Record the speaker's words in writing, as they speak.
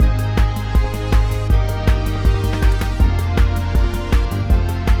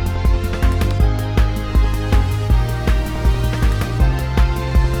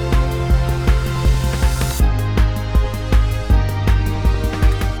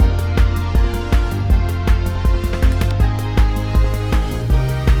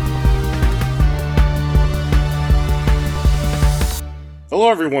Hello,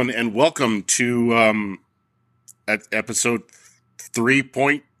 everyone, and welcome to episode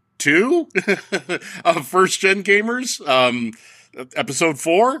 3.2 of First Gen Gamers. Episode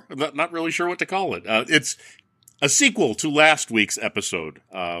 4. I'm not really sure what to call it. It's a sequel to last week's episode,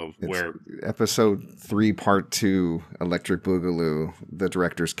 where episode 3, part 2, Electric Boogaloo, the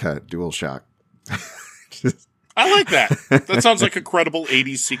director's cut, DualShock. I like that. That sounds like a credible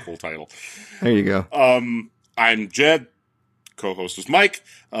 80s sequel title. There you go. I'm Jed. Co-host is Mike.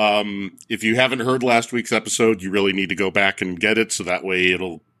 If you haven't heard last week's episode, you really need to go back and get it, so that way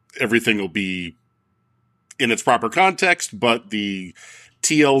everything will be in its proper context. But the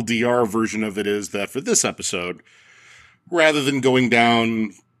TLDR version of it is that for this episode, rather than going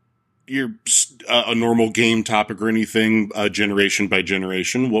down a normal game topic or anything, generation by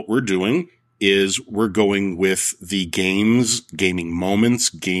generation, what we're doing is we're going with the games, gaming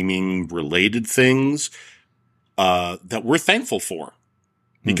moments, gaming related things that we're thankful for,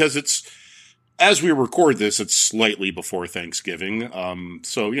 because it's, as we record this, it's slightly before Thanksgiving.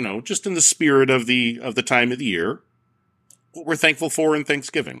 So, just in the spirit of the time of the year, what we're thankful for in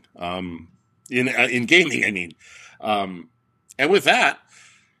Thanksgiving, in gaming, I mean. And with that,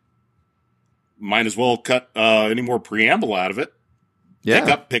 might as well cut any more preamble out of it.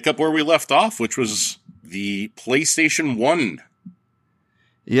 Yeah. Pick up where we left off, which was the PlayStation 1.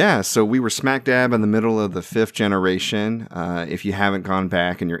 Yeah, so we were smack dab in the middle of the 5th generation. If you haven't gone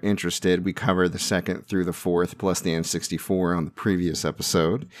back and you're interested, we covered the 2nd through the 4th plus the N64 on the previous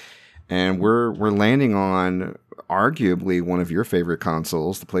episode. And we're landing on arguably one of your favorite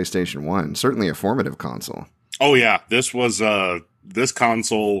consoles, the PlayStation 1. Certainly a formative console. Oh yeah, this was this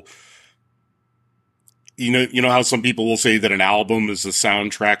console. You know how some people will say that an album is the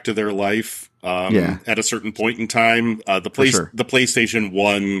soundtrack to their life. At a certain point in time, the PlayStation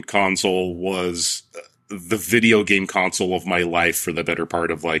 1 console was the video game console of my life for the better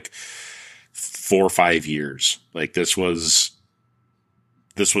part of like 4 or 5 years. Like this was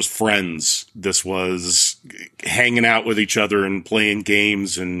friends. This was hanging out with each other and playing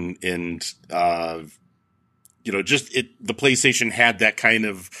games and the PlayStation had that kind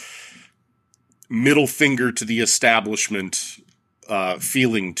of middle finger to the establishment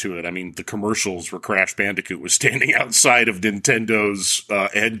feeling to it. I mean, the commercials where Crash Bandicoot was standing outside of Nintendo's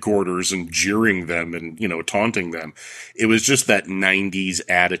headquarters and jeering them and, taunting them. It was just that 90s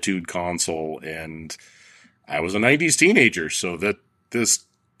attitude console, and I was a 90s teenager, so that this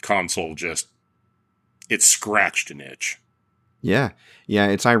console it scratched an itch. Yeah. Yeah,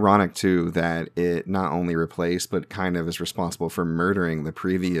 it's ironic, too, that it not only replaced, but kind of is responsible for murdering the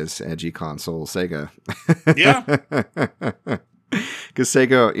previous edgy console, Sega. Yeah. Because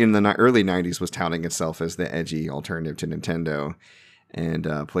Sega in the early 90s was touting itself as the edgy alternative to Nintendo, and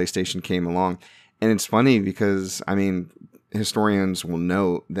PlayStation came along. And it's funny because, I mean, historians will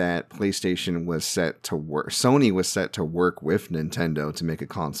note that PlayStation was set to work. Sony was set to work with Nintendo to make a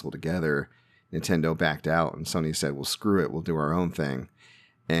console together. Nintendo backed out, and Sony said, well, screw it, we'll do our own thing.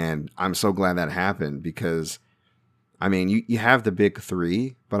 And I'm so glad that happened because, I mean, you have the big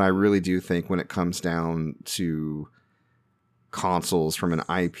three, but I really do think when it comes down to consoles from an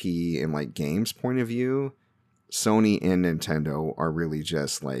IP and like games point of view, Sony and Nintendo are really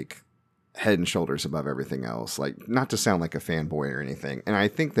just like head and shoulders above everything else. Like, not to sound like a fanboy or anything. And I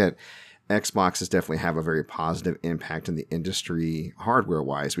think that Xboxes definitely have a very positive impact in the industry hardware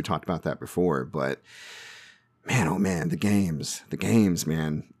wise. We talked about that before, but man, oh man, the games,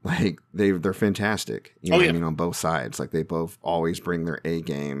 man, like they're fantastic. You know what I mean? On both sides, like they both always bring their A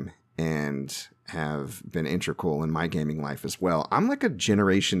game and have been integral in my gaming life as well. I'm like a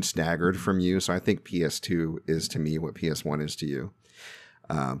generation staggered from you, so I think PS2 is to me what PS1 is to you.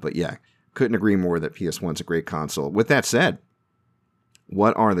 But yeah, couldn't agree more that PS1's a great console. With that said,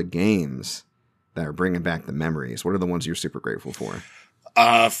 what are the games that are bringing back the memories? What are the ones you're super grateful for?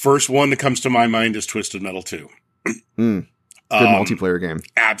 First one that comes to my mind is Twisted Metal 2. Good multiplayer game.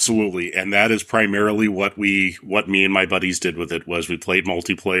 Absolutely. And that is primarily what me and my buddies did with it was we played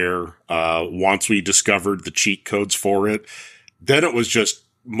multiplayer. Once we discovered the cheat codes for it, then it was just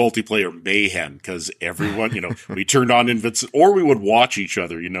multiplayer mayhem because everyone, we turned on Invincible, or we would watch each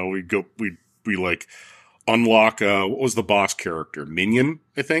other, we like unlock, what was the boss character? Minion,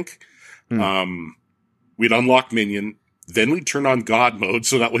 I think. We'd unlock Minion. Then we'd turn on God mode,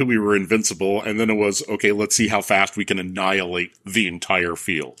 so that way we were invincible, and then it was, okay, let's see how fast we can annihilate the entire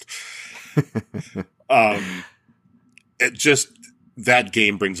field. That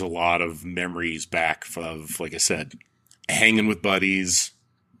game brings a lot of memories back of, like I said, hanging with buddies,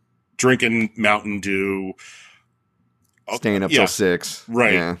 drinking Mountain Dew. Staying up till 6.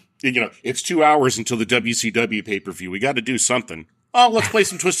 Right. Yeah. It's 2 hours until the WCW pay-per-view. We got to do something. Oh, let's play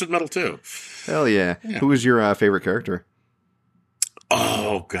some Twisted Metal too. Hell yeah. Who was your favorite character?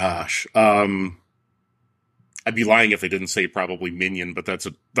 Oh gosh. I'd be lying if I didn't say probably Minion, but that's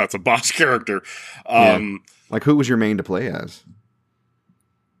a boss character. Like, who was your main to play as?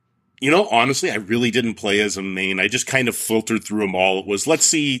 Honestly, I really didn't play as a main. I just kind of filtered through them all. It was, let's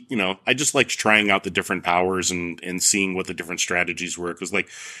see, I just liked trying out the different powers and seeing what the different strategies were. Because,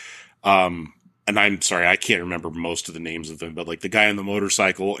 and I'm sorry, I can't remember most of the names of them, but like the guy on the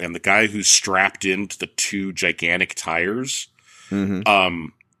motorcycle and the guy who's strapped into the two gigantic tires,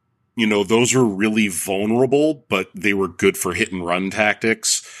 those are really vulnerable, but they were good for hit and run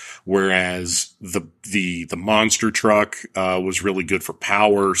tactics. Whereas the monster truck was really good for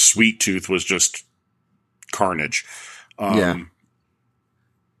power. Sweet Tooth was just carnage.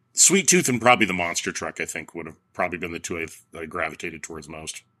 Sweet Tooth and probably the monster truck, I think, would have probably been the two I gravitated towards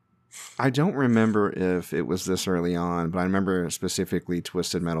most. I don't remember if it was this early on, but I remember specifically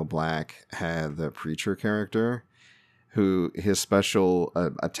Twisted Metal Black had the Preacher character, who his special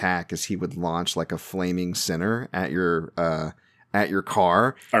attack is he would launch like a flaming sinner at your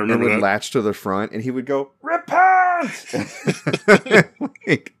car. I remember and would that. latch to the front, and he would go, "Repent!" and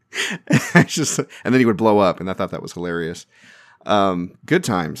then he would blow up, and I thought that was hilarious. Good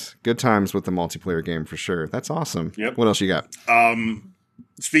times with the multiplayer game for sure. That's awesome. Yep. What else you got?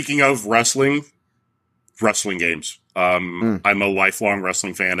 Speaking of wrestling games. I'm a lifelong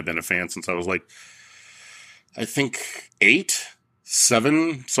wrestling fan. I've been a fan since I was like, I think 8,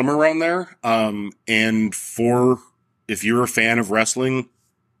 7, somewhere around there. And if you're a fan of wrestling,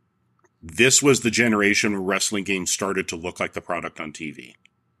 this was the generation where wrestling games started to look like the product on TV.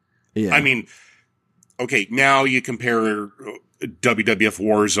 Yeah. I mean, okay, now you compare WWF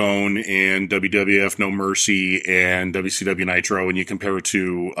Warzone and WWF No Mercy and WCW Nitro, and you compare it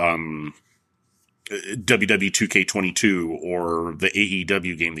to WWE 2K22 or the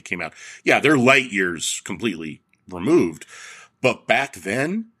AEW game that came out. Yeah, they're light years completely removed. But back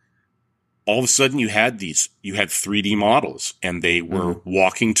then, all of a sudden you had 3D models, and they were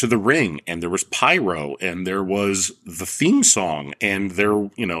walking to the ring, and there was pyro, and there was the theme song, and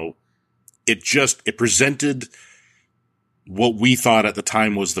it presented what we thought at the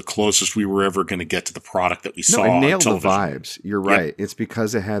time was the closest we were ever going to get to the product that we saw. It nailed on the vibes. You're right. Yep. It's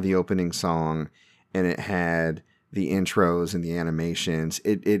because it had the opening song and it had the intros and the animations.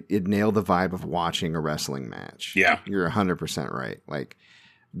 It nailed the vibe of watching a wrestling match. Yeah. You're 100% right. Like,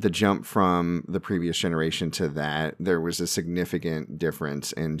 the jump from the previous generation to that, there was a significant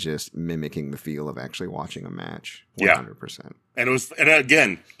difference in just mimicking the feel of actually watching a match. 100%. And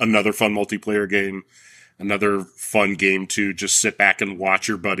again, another fun multiplayer game, another fun game to just sit back and watch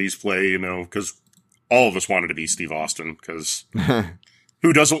your buddies play, because all of us wanted to be Steve Austin, because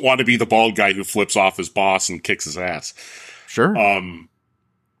who doesn't want to be the bald guy who flips off his boss and kicks his ass? Sure.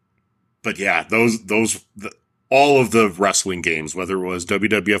 But yeah, all of the wrestling games, whether it was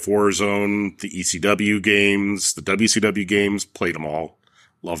WWF Warzone, the ECW games, the WCW games, played them all,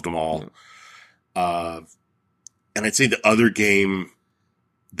 loved them all. And I'd say the other game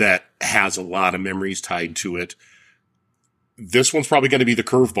that has a lot of memories tied to it, this one's probably going to be the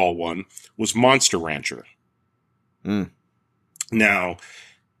curveball one, was Monster Rancher. Now,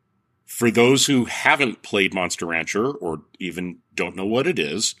 for those who haven't played Monster Rancher or even don't know what it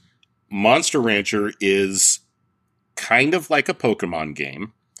is, Monster Rancher is kind of like a Pokemon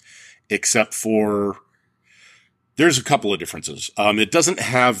game, except for there's a couple of differences. It doesn't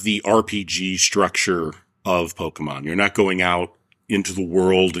have the RPG structure of Pokemon. You're not going out into the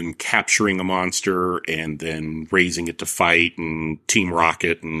world and capturing a monster and then raising it to fight and Team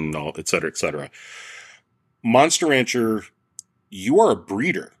Rocket and all, et cetera, et cetera. Monster Rancher, you are a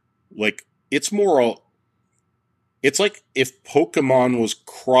breeder. Like, it's like if Pokemon was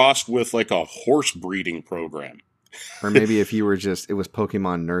crossed with like a horse breeding program. Or maybe if you were it was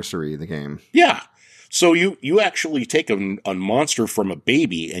Pokemon Nursery, the game. Yeah. So you actually take a monster from a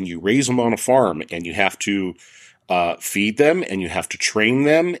baby and you raise them on a farm, and you have to feed them, and you have to train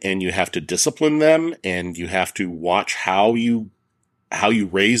them, and you have to discipline them, and you have to watch how you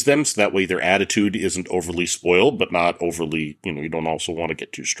raise them, so that way their attitude isn't overly spoiled, but not overly, you don't also want to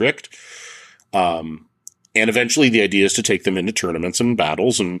get too strict. And eventually the idea is to take them into tournaments and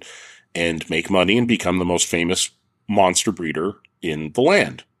battles and make money and become the most famous monster breeder in the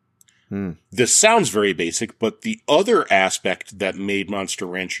land. This sounds very basic, but the other aspect that made Monster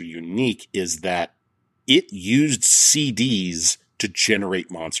Rancher unique is that it used CDs to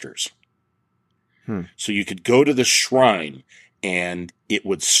generate monsters. So you could go to the shrine and it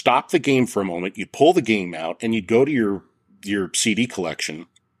would stop the game for a moment. You'd pull the game out and you'd go to your CD collection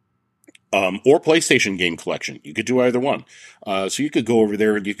or PlayStation game collection. You could do either one. So you could go over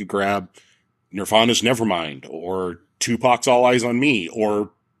there and you could grab Nirvana's Nevermind or Tupac's All Eyes on Me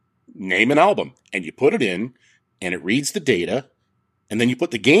or name an album, and you put it in and it reads the data, and then you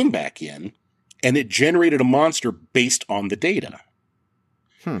put the game back in and it generated a monster based on the data.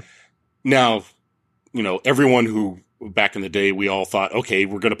 Now, everyone who back in the day, we all thought, okay,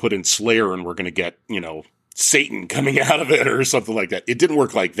 we're going to put in Slayer and we're going to get, Satan coming out of it or something like that. It didn't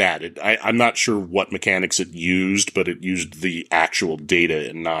work like that. I'm not sure what mechanics it used, but it used the actual data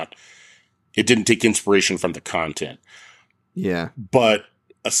and it didn't take inspiration from the content. Yeah. But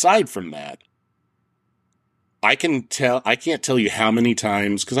aside from that, I can't tell you how many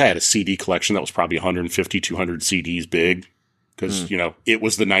times, because I had a CD collection that was probably 150, 200 CDs big, because, it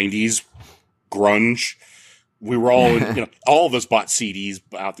was the 90s, grunge. We were all, all of us bought CDs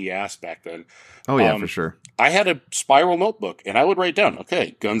out the ass back then. Oh, yeah, for sure. I had a spiral notebook, and I would write down,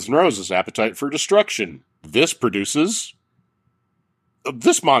 okay, Guns N' Roses, Appetite for Destruction. This produces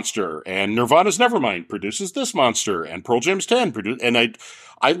this monster, and Nirvana's Nevermind produces this monster, and Pearl Jam's 10 and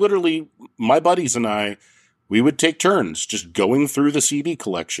I literally, my buddies and I, we would take turns just going through the CD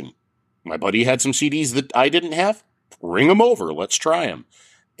collection. My buddy had some CDs that I didn't have. Bring them over. Let's try them.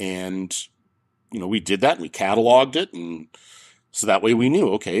 And, we did that and we cataloged it. And so that way we knew,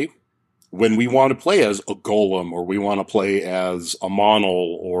 okay, when we want to play as a golem or we want to play as a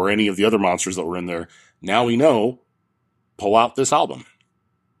monol or any of the other monsters that were in there, now we know, pull out this album.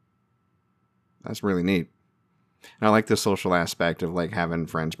 That's really neat. And I like the social aspect of like having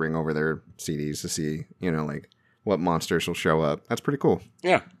friends bring over their CDs to see, like what monsters will show up. That's pretty cool.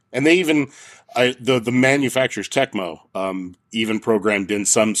 Yeah. And they even, the manufacturers, Tecmo, even programmed in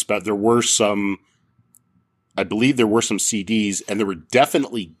some, I believe there were some CDs, and there were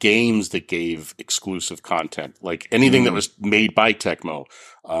definitely games that gave exclusive content. Like anything that was made by Tecmo.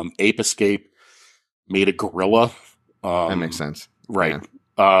 Ape Escape made a gorilla. That makes sense. Right.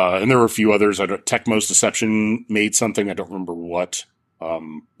 Yeah. And there were a few others. Tecmo's Deception made something. I don't remember what.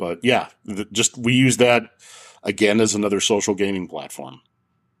 But yeah, we use that again as another social gaming platform.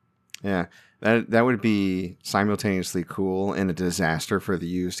 Yeah, that would be simultaneously cool and a disaster for the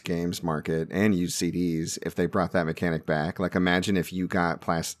used games market and used CDs if they brought that mechanic back. Like, imagine if you got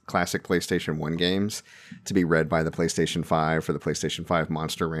classic PlayStation 1 games to be read by the PlayStation 5 for the PlayStation 5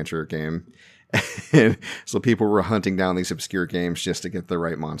 Monster Rancher game. And so people were hunting down these obscure games just to get the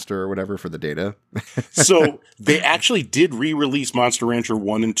right monster or whatever for the data. So they actually did re-release Monster Rancher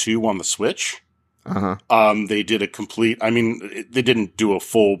 1 and 2 on the Switch. They did a complete, they didn't do a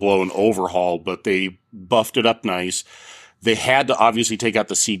full-blown overhaul, but they buffed it up nice. They had to obviously take out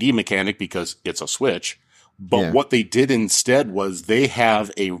the CD mechanic because it's a Switch. But what they did instead was they have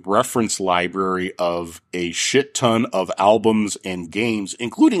a reference library of a shit ton of albums and games,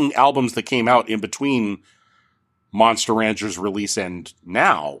 including albums that came out in between Monster Rancher's release and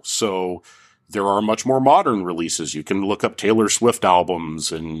now. So there are much more modern releases. You can look up Taylor Swift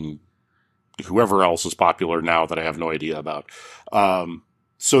albums and whoever else is popular now that I have no idea about.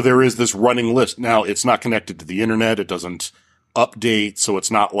 So there is this running list. Now, it's not connected to the internet. It doesn't update. So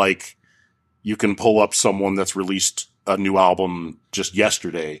it's not like you can pull up someone that's released a new album just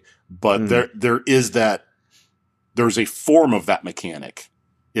yesterday. But there's a form of that mechanic,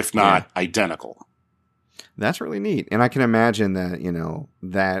 if not identical. That's really neat. And I can imagine that,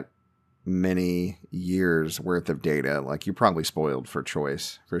 that many years worth of data, like you're probably spoiled for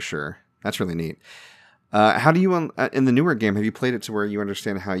choice for sure. That's really neat. How do you, in the newer game, have you played it to where you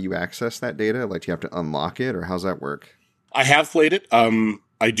understand how you access that data? Like, do you have to unlock it, or how's that work? I have played it.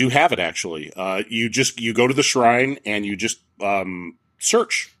 I do have it, actually. You go to the shrine and you just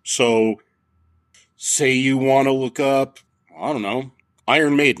search. So, say you want to look up, I don't know,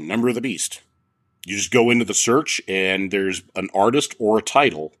 Iron Maiden, Number of the Beast. You just go into the search and there's an artist or a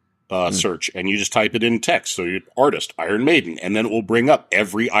title search, and you just type it in text. So you artist, Iron Maiden, and then it will bring up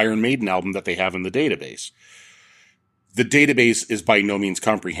every Iron Maiden album that they have in the database. The database is by no means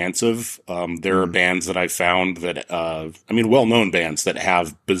comprehensive. There are bands that I found that, well-known bands that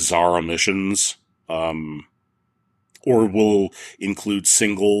have bizarre omissions, or will include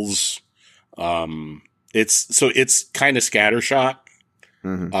singles. It's kind of scattershot,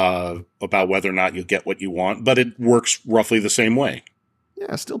 about whether or not you'll get what you want, but it works roughly the same way.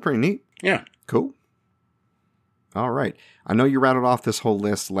 Yeah, still pretty neat. Yeah. Cool. All right. I know you rattled off this whole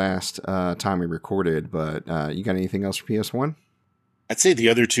list last time we recorded, but you got anything else for PS1? I'd say the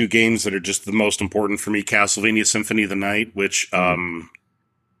other two games that are just the most important for me, Castlevania Symphony of the Night, which one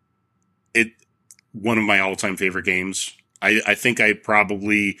of my all-time favorite games. I think I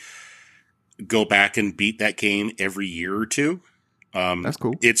probably go back and beat that game every year or two. That's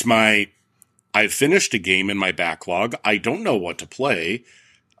cool. It's my I've finished a game in my backlog. I don't know what to play.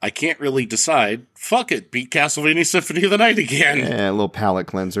 I can't really decide. Fuck it. Beat Castlevania Symphony of the Night again. Yeah, a little palate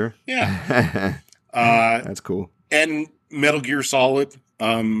cleanser. Yeah. That's cool. And Metal Gear Solid,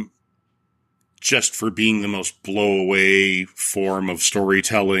 just for being the most blow-away form of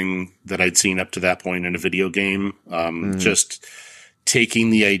storytelling that I'd seen up to that point in a video game. Just taking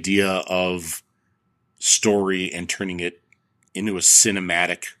the idea of story and turning it into a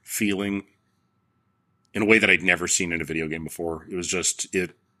cinematic feeling in a way that I'd never seen in a video game before. It was just,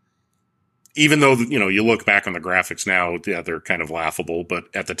 even though, you look back on the graphics now, yeah, they're kind of laughable, but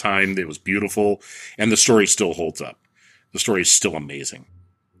at the time it was beautiful, and the story still holds up. The story is still amazing.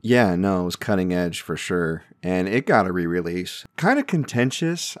 Yeah, no, it was cutting edge for sure. And it got a re-release. Kind of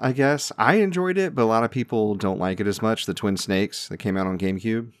contentious, I guess. I enjoyed it, but a lot of people don't like it as much. The Twin Snakes that came out on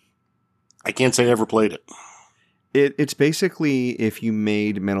GameCube. I can't say I ever played it. It's basically if you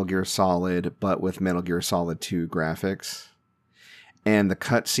made Metal Gear Solid, but with Metal Gear Solid 2 graphics. And the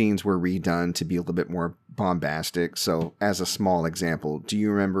cutscenes were redone to be a little bit more bombastic. So, as a small example, do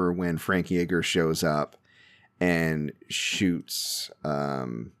you remember when Frank Yeager shows up and shoots...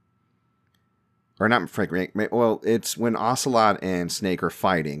 or not Frank... Well, it's when Ocelot and Snake are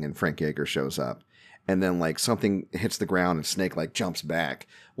fighting and Frank Yeager shows up. And then, like, something hits the ground and Snake, like, jumps back.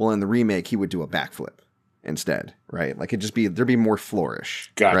 Well, in the remake, he would do a backflip instead, right? Like, there'd be more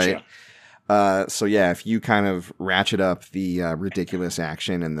flourish. Gotcha. Right? So yeah, if you kind of ratchet up the ridiculous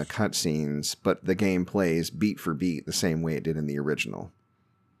action and the cutscenes, but the game plays beat for beat the same way it did in the original.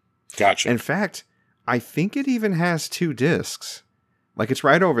 Gotcha. In fact, I think it even has 2 discs. Like, it's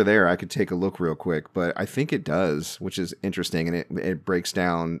right over there. I could take a look real quick, but I think it does, which is interesting, and it breaks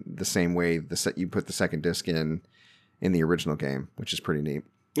down the same way you put the second disc in the original game, which is pretty neat.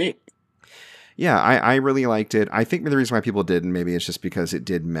 Neat. Yeah, I really liked it. I think the reason why people didn't, maybe it's just because it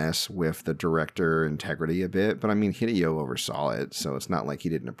did mess with the director integrity a bit. But I mean, Hideo oversaw it, so it's not like he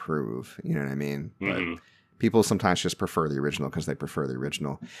didn't approve. You know what I mean? Mm-hmm. But people sometimes just prefer the original because they prefer the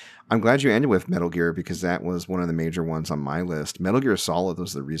original. I'm glad you ended with Metal Gear because that was one of the major ones on my list. Metal Gear Solid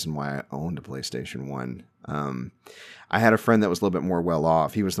was the reason why I owned a PlayStation 1. I had a friend that was a little bit more well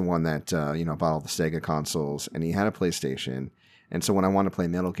off. He was the one that bought all the Sega consoles, and he had a PlayStation. And so when I wanted to play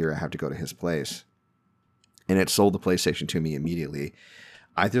Metal Gear, I had to go to his place. And it sold the PlayStation to me immediately.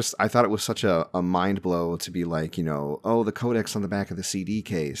 I thought it was such a mind blow to be like, the codec's on the back of the CD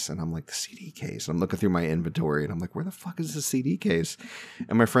case. And I'm like, the CD case? I'm looking through my inventory and I'm like, where the fuck is the CD case?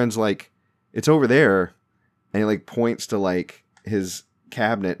 And my friend's like, it's over there. And he like points to like his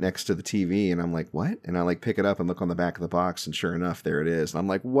cabinet next to the TV. And I'm like, what? And I like pick it up and look on the back of the box. And sure enough, there it is. And I'm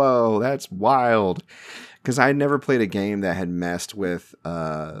like, whoa, that's wild. Because I had never played a game that had messed with,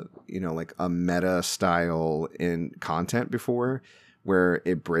 like a meta style in content before, where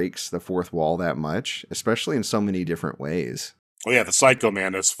it breaks the fourth wall that much, especially in so many different ways. Oh yeah, the Psycho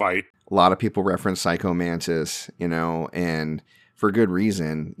Mantis fight. A lot of people reference Psycho Mantis, and for good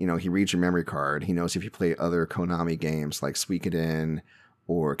reason. He reads your memory card. He knows if you play other Konami games like Suikoden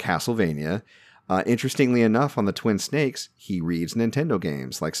or Castlevania. Interestingly enough, on the Twin Snakes, he reads Nintendo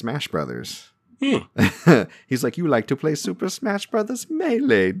games like Smash Brothers. He's like, you like to play Super Smash Brothers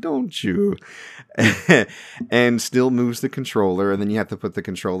Melee, don't you? And still moves the controller, and then you have to put the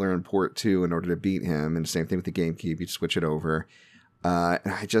controller in port 2 in order to beat him. And same thing with the GameCube, you switch it over. And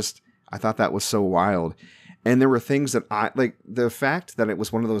I thought that was so wild. And there were things that the fact that it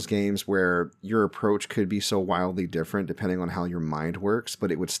was one of those games where your approach could be so wildly different depending on how your mind works,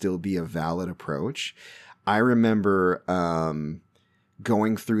 but it would still be a valid approach. I remember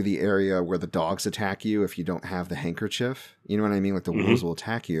going through the area where the dogs attack you if you don't have the handkerchief. You know what I mean? Like the wolves will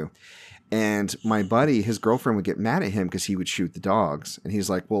attack you. And my buddy, his girlfriend would get mad at him because he would shoot the dogs. And he's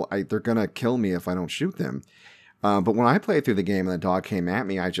like, well, they're going to kill me if I don't shoot them. But when I played through the game and the dog came at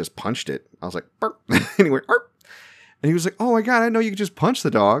me, I just punched it. I was like, burp. And he went, burp. And he was like, oh my God, I know you could just punch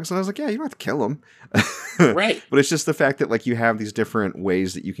the dogs. And I was like, yeah, you don't have to kill them. Right. But it's just the fact that like you have these different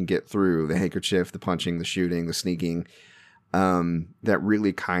ways that you can get through the handkerchief, the punching, the shooting, the sneaking. That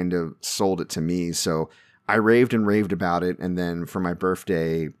really kind of sold it to me. So I raved and raved about it. And then for my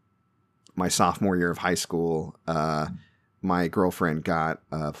birthday, my sophomore year of high school, my girlfriend got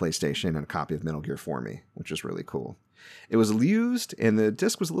a PlayStation and a copy of Metal Gear for me, which was really cool. It was used and the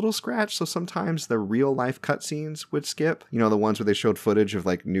disc was a little scratched. So sometimes the real life cutscenes would skip, the ones where they showed footage of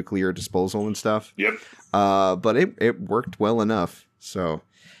like nuclear disposal and stuff. Yep. But it worked well enough. So,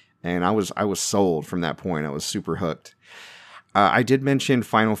 and I was sold from that point. I was super hooked. I did mention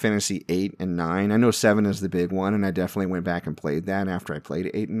Final Fantasy 8 and 9. I know 7 is the big one, and I definitely went back and played that after I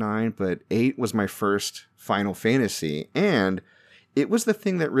played 8 and 9, but 8 was my first Final Fantasy, and it was the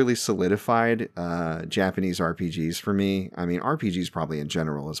thing that really solidified Japanese RPGs for me. I mean, RPGs probably in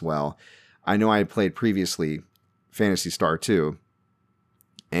general as well. I know I had played previously Phantasy Star 2,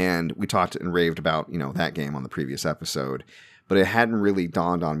 and we talked and raved about, that game on the previous episode, but it hadn't really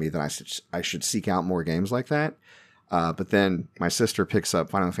dawned on me that I should seek out more games like that. But then my sister picks up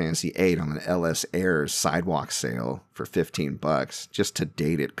Final Fantasy VIII on an LS Airs sidewalk sale for $15 just to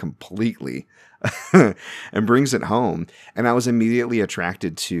date it completely and brings it home. And I was immediately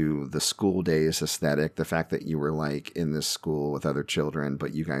attracted to the school days aesthetic, the fact that you were like in this school with other children,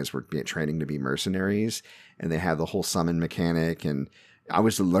 but you guys were training to be mercenaries, and they had the whole summon mechanic. And I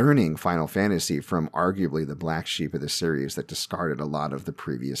was learning Final Fantasy from arguably the black sheep of the series that discarded a lot of the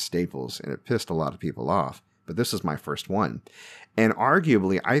previous staples, and it pissed a lot of people off. But this is my first one. And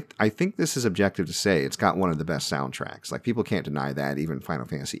arguably, I think this is objective to say, it's got one of the best soundtracks. Like, people can't deny that, even Final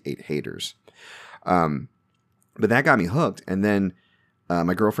Fantasy VIII haters. But that got me hooked. And then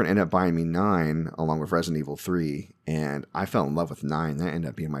my girlfriend ended up buying me 9 along with Resident Evil 3. And I fell in love with 9. That ended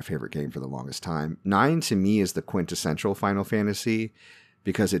up being my favorite game for the longest time. 9 to me is the quintessential Final Fantasy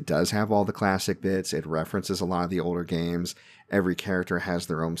because it does have all the classic bits. It references a lot of the older games. Every character has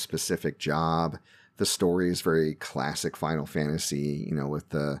their own specific job. The story is very classic Final Fantasy, with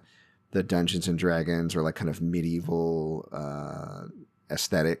the Dungeons and Dragons, or like kind of medieval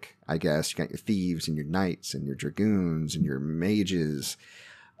aesthetic, I guess. You got your thieves and your knights and your dragoons and your mages.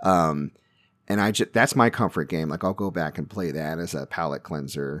 And that's my comfort game. Like, I'll go back and play that as a palate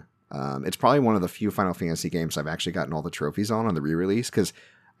cleanser. It's probably one of the few Final Fantasy games I've actually gotten all the trophies on the re-release, because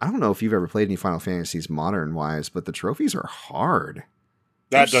I don't know if you've ever played any Final Fantasies modern-wise, but the trophies are hard.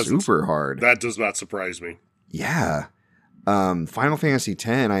 Super hard. That does not surprise me. Yeah. Final Fantasy X,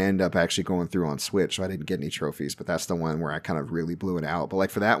 I end up actually going through on Switch, so I didn't get any trophies, but that's the one where I kind of really blew it out. But like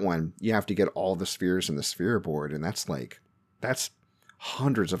for that one, you have to get all the spheres in the sphere board, and that's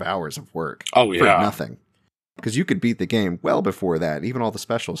hundreds of hours of work. Oh, yeah. For nothing. Because you could beat the game well before that, even all the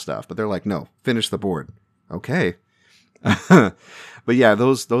special stuff, but they're like, no, finish the board. Okay. But yeah,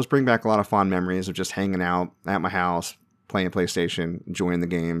 those bring back a lot of fond memories of just hanging out at my house, playing PlayStation, enjoying the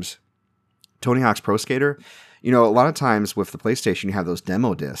games. Tony Hawk's Pro Skater, a lot of times with the PlayStation, you have those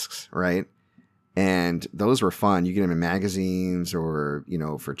demo discs, right? And those were fun. You get them in magazines or,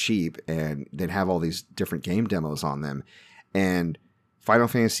 for cheap, and they'd have all these different game demos on them. And Final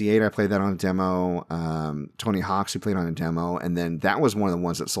Fantasy VIII, I played that on a demo. Tony Hawk's, we played on a demo. And then that was one of the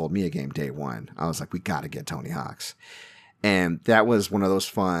ones that sold me a game day one. I was like, we got to get Tony Hawk's. And that was one of those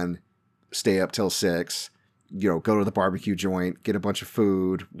fun, stay up till 6, go to the barbecue joint, get a bunch of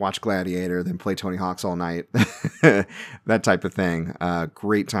food, watch Gladiator, then play Tony Hawk's all night. That type of thing.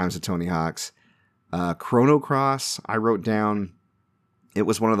 Great times at Tony Hawk's. Chrono Cross, I wrote down. It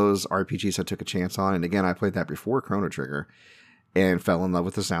was one of those RPGs I took a chance on. And again, I played that before Chrono Trigger and fell in love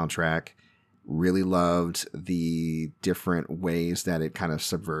with the soundtrack. Really loved the different ways that it kind of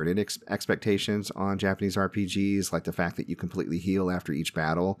subverted expectations on Japanese RPGs, like the fact that you completely heal after each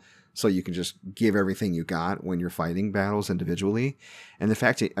battle, so you can just give everything you got when you're fighting battles individually. And the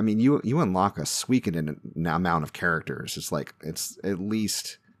fact that, you unlock a sweeping amount of characters. It's at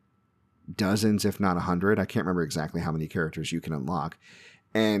least dozens, if not 100. I can't remember exactly how many characters you can unlock.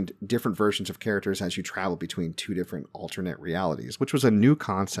 And different versions of characters as you travel between 2 different alternate realities, which was a new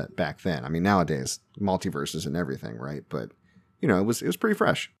concept back then. Nowadays, multiverses and everything, right? But, it was pretty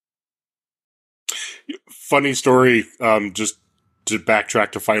fresh. Funny story, just to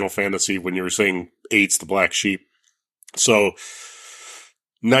backtrack to Final Fantasy when you were saying VIII's the black sheep. So,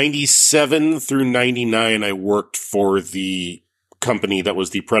 97 through 99, I worked for the company that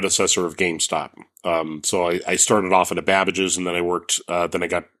was the predecessor of GameStop. So I started off at a Babbage's, and then I worked, then I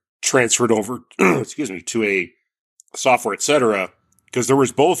got transferred over, to a Software Etc., because there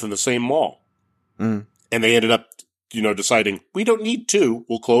was both in the same mall. Mm. And they ended up, deciding, we don't need 2,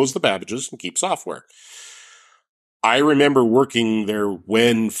 we'll close the Babbage's and keep Software. I remember working there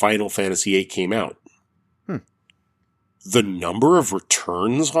when Final Fantasy VIII came out. The number of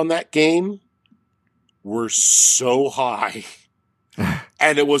returns on that game were so high.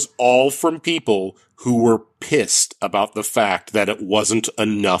 And it was all from people who were pissed about the fact that it wasn't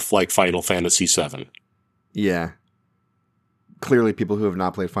enough like Final Fantasy VII. Yeah. Clearly people who have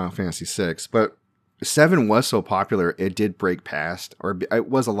not played Final Fantasy VI. But 7 was so popular, it did break past, or it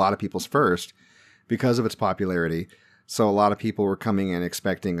was a lot of people's first because of its popularity. So a lot of people were coming in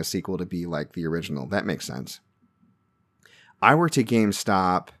expecting a sequel to be like the original. That makes sense. I worked at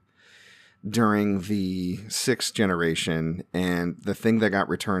GameStop during the 6th generation, and the thing that got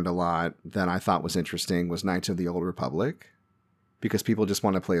returned a lot that I thought was interesting was Knights of the Old Republic, because people just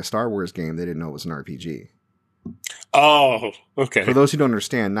want to play a Star Wars game. They didn't know it was an RPG. Oh, okay. For those who don't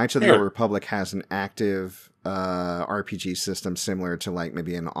understand, Knights of the Sure. Old Republic has an active RPG system similar to like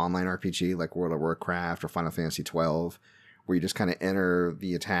maybe an online RPG like World of Warcraft or Final Fantasy 12, where you just kind of enter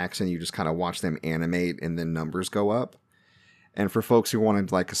the attacks and you just kind of watch them animate and then numbers go up. And for folks who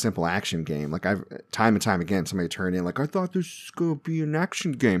wanted like a simple action game, like I've time and time again, somebody turned in like, I thought this was going to be an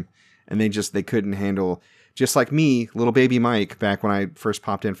action game. And they couldn't handle, just like me, little baby Mike, back when I first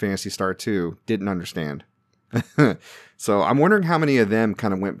popped in Phantasy Star 2, didn't understand. So I'm wondering how many of them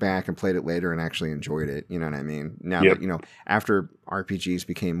kind of went back and played it later and actually enjoyed it. You know what I mean? Now Yep. that, after RPGs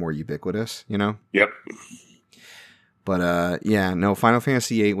became more ubiquitous, Yep. But no, Final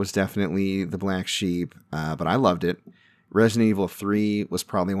Fantasy VIII was definitely the black sheep, but I loved it. Resident Evil 3 was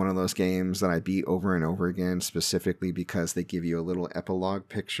probably one of those games that I beat over and over again, specifically because they give you a little epilogue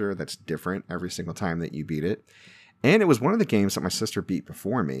picture that's different every single time that you beat it. And it was one of the games that my sister beat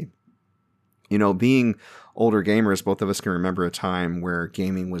before me. Being older gamers, both of us can remember a time where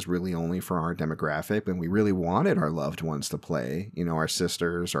gaming was really only for our demographic, and we really wanted our loved ones to play, our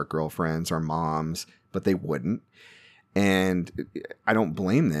sisters, our girlfriends, our moms, but they wouldn't. And I don't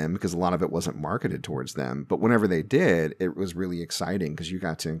blame them because a lot of it wasn't marketed towards them. But whenever they did, it was really exciting because you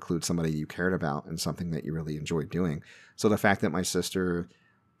got to include somebody you cared about and something that you really enjoyed doing. So the fact that my sister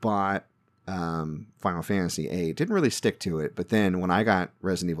bought Final Fantasy VIII didn't really stick to it. But then when I got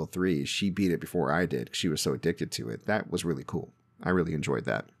Resident Evil 3, she beat it before I did because she was so addicted to it. That was really cool. I really enjoyed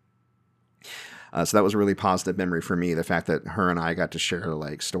that. So that was a really positive memory for me. The fact that her and I got to share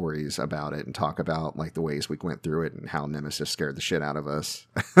like stories about it and talk about like the ways we went through it and how Nemesis scared the shit out of us.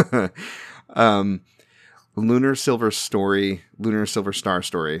 Lunar Silver Star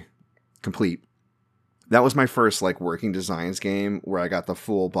Story, complete. That was my first like working designs game where I got the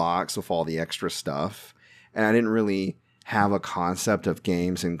full box with all the extra stuff. And I didn't really have a concept of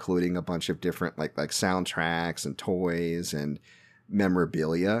games, including a bunch of different like soundtracks and toys and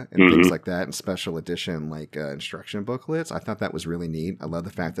memorabilia and things like that, and special edition like instruction booklets. I thought that was really neat. I love the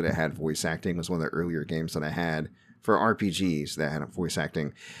fact that it had voice acting. It was one of the earlier games that I had for RPGs that had voice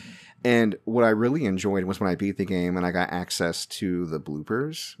acting. And what I really enjoyed was when I beat the game and I got access to the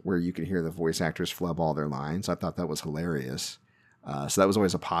bloopers where you could hear the voice actors flub all their lines. I thought that was hilarious. So that was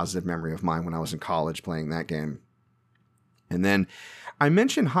always a positive memory of mine when I was in college playing that game. And then I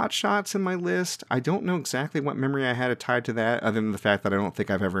mentioned Hot Shots in my list. I don't know exactly what memory I had tied to that, other than the fact that I don't think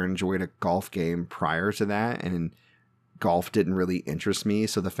I've ever enjoyed a golf game prior to that, and golf didn't really interest me.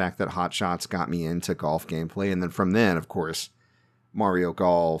 So the fact that Hot Shots got me into golf gameplay, and then from then, of course, Mario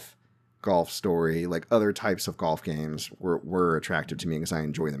Golf, Golf Story, like other types of golf games were attractive to me because I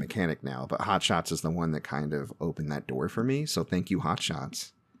enjoy the mechanic now. But Hot Shots is the one that kind of opened that door for me. So thank you, Hot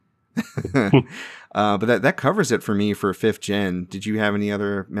Shots. But that covers it for me for 5th gen. Did you have any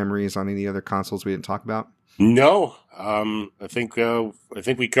other memories on any other consoles we didn't talk about? No. I think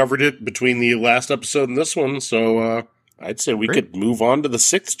we covered it between the last episode and this one. So I'd say we could move on to the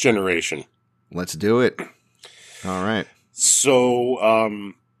 6th generation. Let's do it. All right.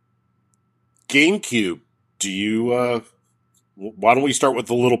 So GameCube. Do you? Why don't we start with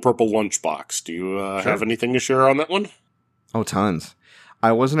the little purple lunchbox? Do you have anything to share on that one? Oh, tons.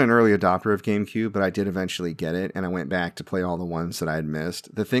 I wasn't an early adopter of GameCube, but I did eventually get it, and I went back to play all the ones that I had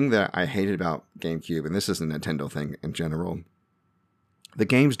missed. The thing that I hated about GameCube, and this is a Nintendo thing in general, the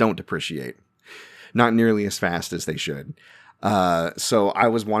games don't depreciate. Not nearly as fast as they should. So I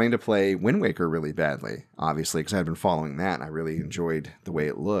was wanting to play Wind Waker really badly, obviously, because I had been following that, and I really enjoyed the way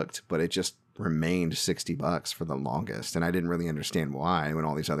it looked, but it just remained $60 for the longest, and I didn't really understand why when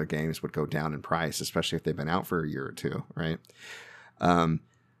all these other games would go down in price, especially if they've been out for a year or two, right?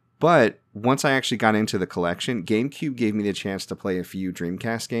 But once I actually got into the collection, GameCube gave me the chance to play a few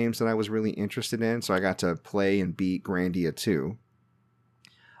Dreamcast games that I was really interested in. So I got to play and beat Grandia 2.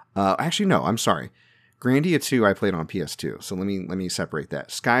 Actually, no, I'm sorry. Grandia 2 I played on PS2. So let me separate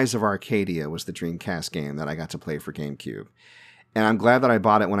that. Skies of Arcadia was the Dreamcast game that I got to play for GameCube. And I'm glad that I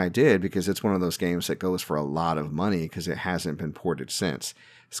bought it when I did, because it's one of those games that goes for a lot of money because it hasn't been ported since.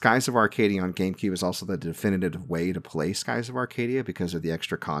 Skies of Arcadia on GameCube is also the definitive way to play Skies of Arcadia because of the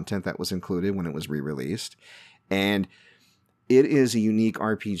extra content that was included when it was re-released. And it is a unique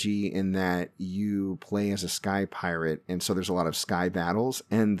RPG in that you play as a sky pirate, and so there's a lot of sky battles.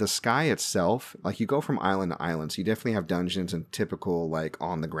 And the sky itself, like you go from island to island, so you definitely have dungeons and typical like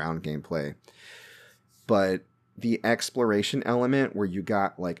on-the-ground gameplay. But the exploration element where you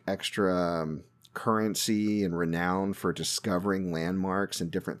got like extra currency and renown for discovering landmarks and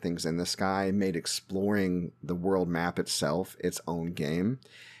different things in the sky made exploring the world map itself its own game.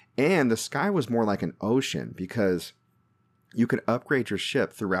 And the sky was more like an ocean because you could upgrade your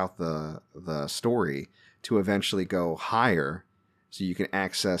ship throughout the story to eventually go higher, so you can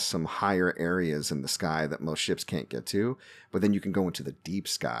access some higher areas in the sky that most ships can't get to, but then you can go into the deep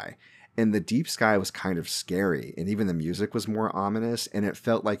sky. And the deep sky was kind of scary, and even the music was more ominous, and it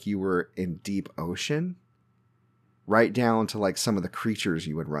felt like you were in deep ocean, right down to like some of the creatures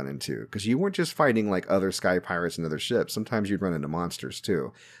you would run into, because you weren't just fighting like other sky pirates and other ships. Sometimes you'd run into monsters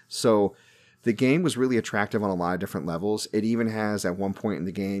too. So the game was really attractive on a lot of different levels. It even has, at one point in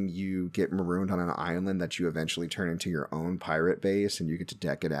the game, you get marooned on an island that you eventually turn into your own pirate base, and you get to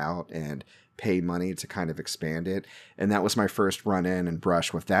deck it out and pay money to kind of expand it. And that was my first run in and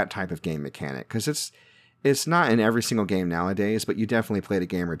brush with that type of game mechanic, because it's not in every single game nowadays, but you definitely played a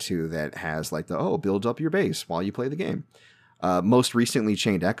game or two that has like build up your base while you play the game. Most recently,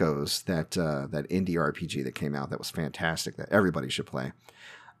 Chained Echoes, that indie RPG that came out that was fantastic, that everybody should play.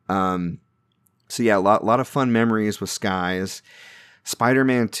 So yeah, a lot of fun memories with Skies.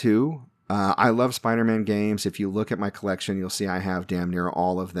 Spider-Man 2. I love Spider-Man games. If you look at my collection, you'll see I have damn near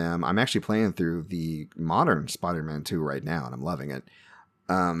all of them. I'm actually playing through the modern Spider-Man 2 right now, and I'm loving it.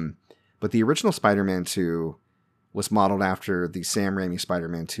 But the original Spider-Man 2 was modeled after the Sam Raimi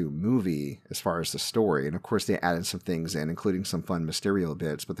Spider-Man 2 movie as far as the story. And of course, they added some things in, including some fun Mysterio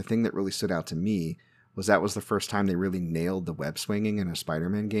bits. But the thing that really stood out to me was that was the first time they really nailed the web swinging in a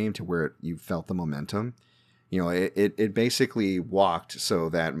Spider-Man game to where you felt the momentum. You know, it basically walked so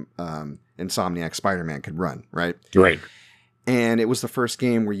that Insomniac Spider-Man could run, right? Right. And it was the first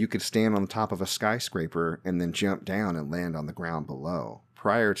game where you could stand on the top of a skyscraper and then jump down and land on the ground below.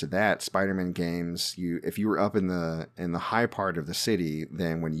 Prior to that, Spider-Man games, if you were up in the high part of the city,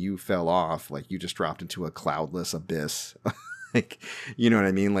 then when you fell off, like you just dropped into a cloudless abyss. Like, you know what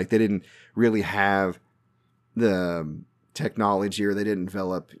I mean? Like they didn't really have the technology, or they didn't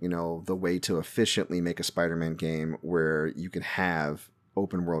develop, the way to efficiently make a Spider-Man game where you could have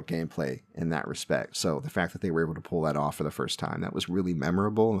open world gameplay in that respect. So the fact that they were able to pull that off for the first time, that was really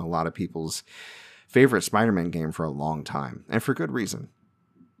memorable and a lot of people's favorite Spider-Man game for a long time, and for good reason.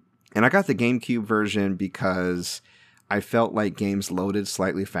 And I got the GameCube version because I felt like games loaded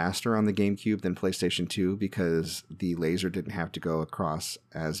slightly faster on the GameCube than PlayStation 2 because the laser didn't have to go across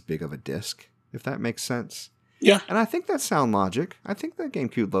as big of a disc, if that makes sense. Yeah. And I think that's sound logic. I think the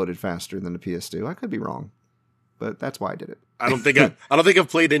GameCube loaded faster than the PS2. I could be wrong, but that's why I did it. I don't think I've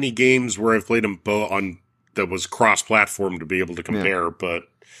played any games where I've played them both on that was cross-platform to be able to compare, but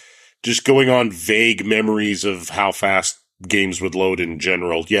just going on vague memories of how fast games would load in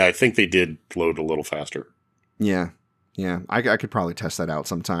general. Yeah, I think they did load a little faster. Yeah. I could probably test that out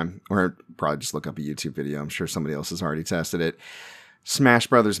sometime, or probably just look up a YouTube video. I'm sure somebody else has already tested it. Smash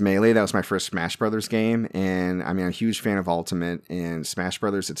Brothers Melee, that was my first Smash Brothers game, and I mean, I'm a huge fan of Ultimate, and Smash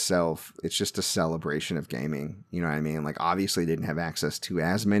Brothers itself, it's just a celebration of gaming, you know what I mean? Like, obviously, they didn't have access to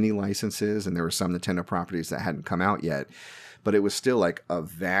as many licenses, and there were some Nintendo properties that hadn't come out yet, but it was still like a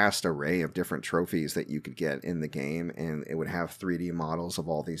vast array of different trophies that you could get in the game, and it would have 3D models of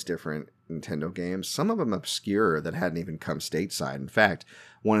all these different Nintendo games, some of them obscure that hadn't even come stateside. In fact,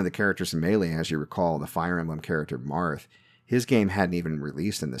 one of the characters in Melee, as you recall, the Fire Emblem character Marth, his game hadn't even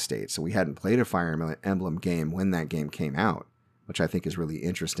released in the States, so we hadn't played a Fire Emblem game when that game came out, which I think is really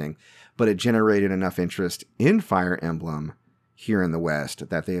interesting. But it generated enough interest in Fire Emblem here in the West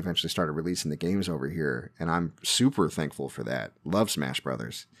that they eventually started releasing the games over here, and I'm super thankful for that. Love Smash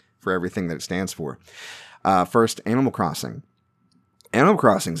Brothers for everything that it stands for. First, Animal Crossing. Animal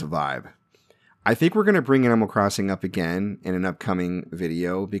Crossing's a vibe. I think we're going to bring Animal Crossing up again in an upcoming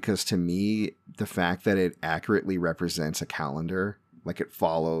video because to me, the fact that it accurately represents a calendar, like it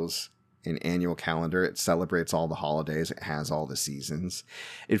follows an annual calendar, it celebrates all the holidays, it has all the seasons,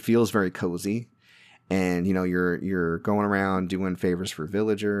 it feels very cozy. And, you're going around doing favors for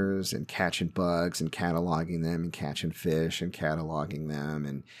villagers and catching bugs and cataloging them and catching fish and cataloging them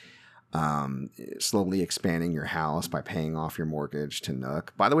and slowly expanding your house by paying off your mortgage to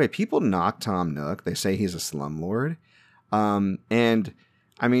Nook. By the way, people knock Tom Nook. They say he's a slumlord. And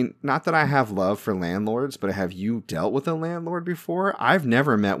I mean, not that I have love for landlords, but have you dealt with a landlord before? I've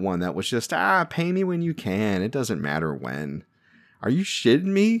never met one that was just, pay me when you can. It doesn't matter when. Are you shitting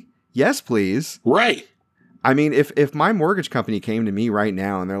me? Yes, please. Right. I mean, if my mortgage company came to me right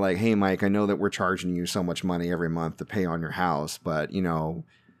now and they're like, hey, Mike, I know that we're charging you so much money every month to pay on your house, but,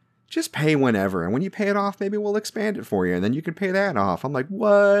 just pay whenever. And when you pay it off, maybe we'll expand it for you. And then you can pay that off. I'm like,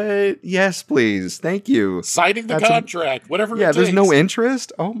 what? Yes, please. Thank you. Signing the contract, whatever it takes. Yeah, there's no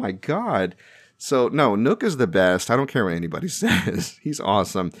interest. Oh, my God. So, no, Nook is the best. I don't care what anybody says. He's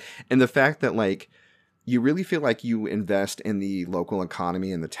awesome. And the fact that, like, you really feel like you invest in the local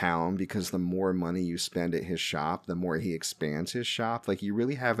economy in the town, because the more money you spend at his shop, the more he expands his shop. Like, you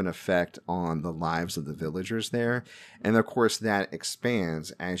really have an effect on the lives of the villagers there. And of course, that expands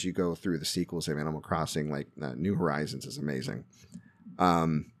as you go through the sequels of Animal Crossing, like New Horizons is amazing.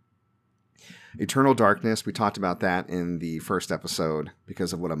 Eternal Darkness, we talked about that in the first episode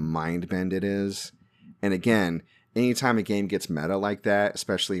because of what a mind bend it is. And again, anytime a game gets meta like that,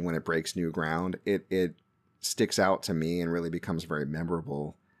 especially when it breaks new ground, it sticks out to me and really becomes a very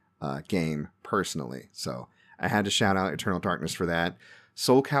memorable game personally. So I had to shout out Eternal Darkness for that.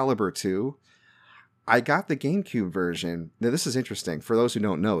 Soul Calibur 2. I got the GameCube version. Now, this is interesting. For those who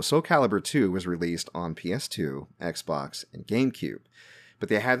don't know, Soul Calibur 2 was released on PS2, Xbox, and GameCube. But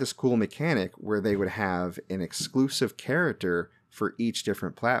they had this cool mechanic where they would have an exclusive character for each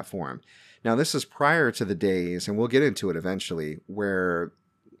different platform. Now, this is prior to the days, and we'll get into it eventually, where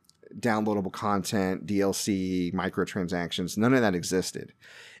downloadable content, DLC, microtransactions, none of that existed.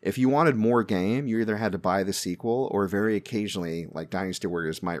 If you wanted more game, you either had to buy the sequel, or very occasionally, like Dynasty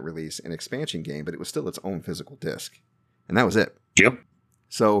Warriors might release an expansion game, but it was still its own physical disc. And that was it. Yep.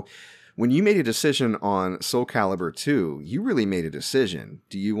 So when you made a decision on Soul Calibur 2, you really made a decision.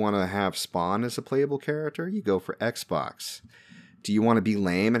 Do you want to have Spawn as a playable character? You go for Xbox. Do you want to be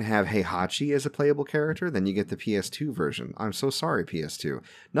lame and have Heihachi as a playable character? Then you get the PS2 version. I'm so sorry, PS2.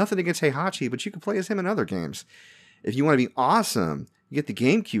 Nothing against Heihachi, but you can play as him in other games. If you want to be awesome, you get the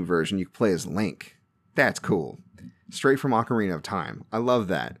GameCube version, you can play as Link. That's cool. Straight from Ocarina of Time. I love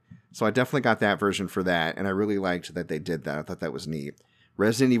that. So I definitely got that version for that, and I really liked that they did that. I thought that was neat.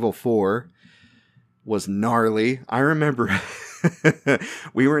 Resident Evil 4 was gnarly. I remember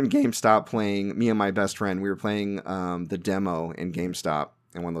we were in GameStop playing, me and my best friend, we were playing the demo in GameStop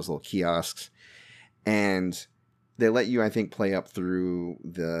in one of those little kiosks. And they let you, I think, play up through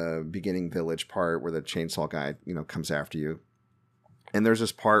the beginning village part where the chainsaw guy, comes after you. And there's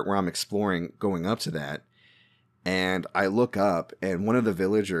this part where I'm exploring going up to that. And I look up, and one of the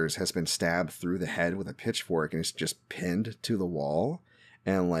villagers has been stabbed through the head with a pitchfork, and it's just pinned to the wall.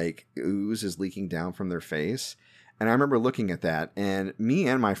 And like ooze is leaking down from their face. And I remember looking at that, and me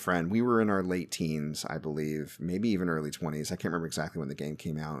and my friend, we were in our late teens, I believe, maybe even early 20s. I can't remember exactly when the game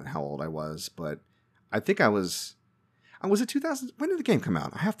came out and how old I was, but I think was it 2000? When did the game come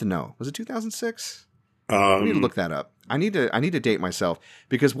out? I have to know. Was it 2006? I need to look that up. I need to date myself,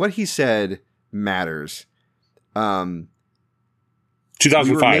 because what he said matters.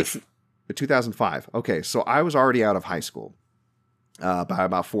 2005. 2005. Okay, so I was already out of high school. By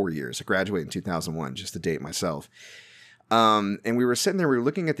about 4 years. I graduated in 2001, just to date myself. And we were sitting there, we were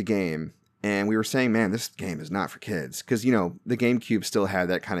looking at the game, and we were saying, man, this game is not for kids. Because, the GameCube still had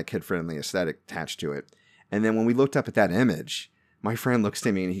that kind of kid-friendly aesthetic attached to it. And then when we looked up at that image, my friend looks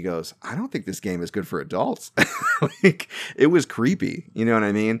to me and he goes, I don't think this game is good for adults. Like, it was creepy. You know what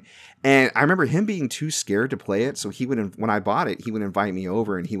I mean? And I remember him being too scared to play it. So he would, when I bought it, he would invite me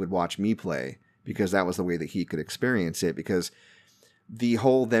over and he would watch me play, because that was the way that he could experience it. Because the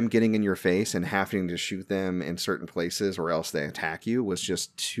whole them getting in your face and having to shoot them in certain places or else they attack you was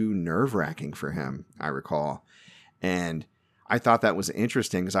just too nerve-wracking for him, I recall. And I thought that was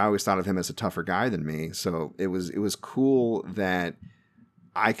interesting, because I always thought of him as a tougher guy than me. So it was cool that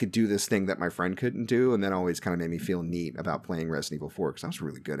I could do this thing that my friend couldn't do, and that always kind of made me feel neat about playing Resident Evil 4, because I was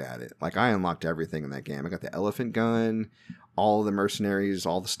really good at it. Like, I unlocked everything in that game. I got the elephant gun, all the mercenaries,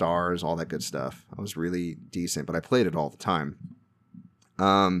 all the stars, all that good stuff. I was really decent, but I played it all the time.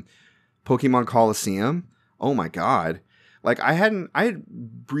 Pokemon Colosseum. Oh my God. Like, I had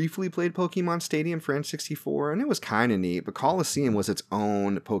briefly played Pokemon Stadium for N64, and it was kind of neat, but Colosseum was its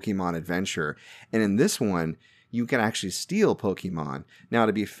own Pokemon adventure. And in this one, you can actually steal Pokemon. Now,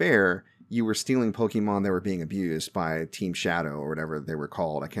 to be fair, you were stealing Pokemon that were being abused by Team Shadow or whatever they were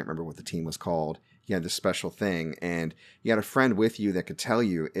called. I can't remember what the team was called. You had this special thing, and you had a friend with you that could tell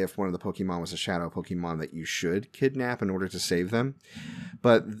you if one of the Pokemon was a Shadow Pokemon that you should kidnap in order to save them.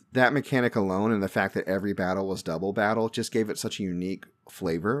 But that mechanic alone, and the fact that every battle was double battle, just gave it such a unique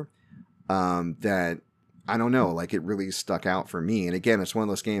flavor that, I don't know, like, it really stuck out for me. And again, it's one of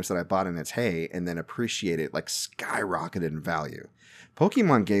those games that I bought in its hay and then appreciated, like, skyrocketed in value.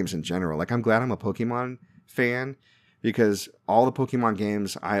 Pokemon games in general, like, I'm glad I'm a Pokemon fan, because all the Pokemon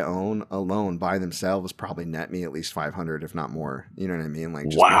games I own alone by themselves probably net me at least 500, if not more. You know what I mean? Like,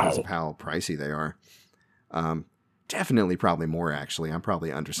 just because of how pricey they are. Definitely probably more, actually. I'm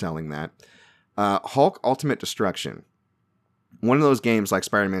probably underselling that. Hulk Ultimate Destruction. One of those games like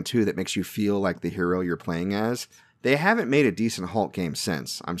Spider-Man 2 that makes you feel like the hero you're playing as. They haven't made a decent Hulk game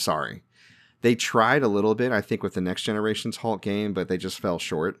since. I'm sorry. They tried a little bit, I think, with the next generation's Hulk game, but they just fell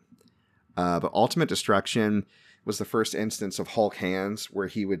short. But Ultimate Destruction was the first instance of Hulk hands where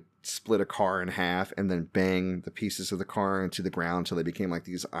he would split a car in half and then bang the pieces of the car into the ground until they became like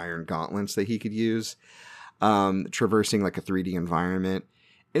these iron gauntlets that he could use, traversing like a 3D environment.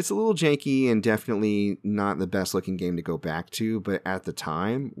 It's a little janky and definitely not the best looking game to go back to, but at the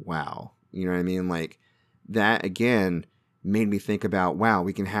time, wow. You know what I mean? Like that again made me think about, wow,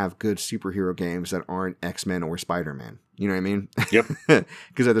 we can have good superhero games that aren't X-Men or Spider-Man. You know what I mean? Yep.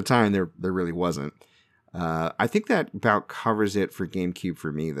 Because at the time there really wasn't. I think that about covers it for GameCube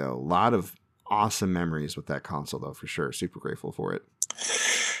for me, though. A lot of awesome memories with that console, though, for sure. Super grateful for it.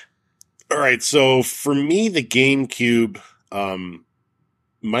 All right. So for me, the GameCube,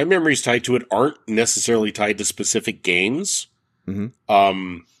 my memories tied to it aren't necessarily tied to specific games.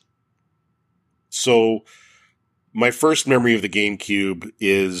 Mm-hmm. So my first memory of the GameCube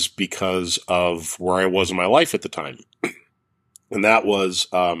is because of where I was in my life at the time. And that was,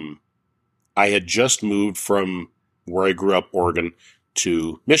 I had just moved from where I grew up, Oregon,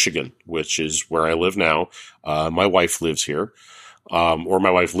 to Michigan, which is where I live now. My wife lives here, or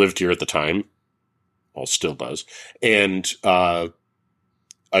my wife lived here at the time. Well, still does. And,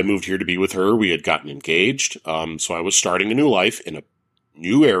 I moved here to be with her. We had gotten engaged. So I was starting a new life in a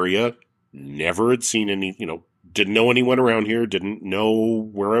new area. Never had seen any, didn't know anyone around here. Didn't know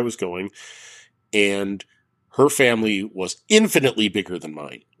where I was going. And her family was infinitely bigger than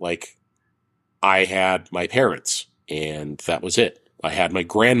mine. Like, I had my parents and that was it. I had my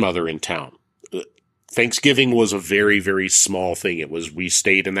grandmother in town. Thanksgiving was a very, very small thing. It was, we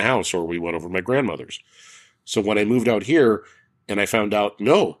stayed in the house or we went over to my grandmother's. So when I moved out here, and I found out,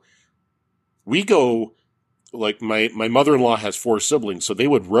 no, we go, like my mother-in-law has 4 siblings, so they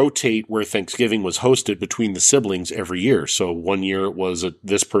would rotate where Thanksgiving was hosted between the siblings every year. So one year it was at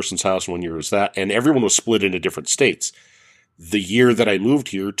this person's house, one year it was that, and everyone was split into different states. The year that I moved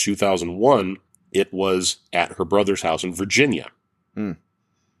here, 2001, it was at her brother's house in Virginia. Mm.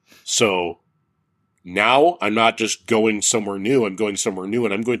 So now I'm not just going somewhere new, I'm going somewhere new,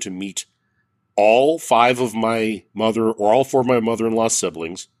 and I'm going to meet all 5 of my mother, or all 4 of my mother-in-law's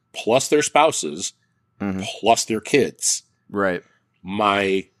siblings, plus their spouses, mm-hmm. plus their kids. Right.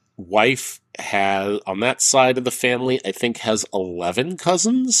 My wife has, on that side of the family, I think has 11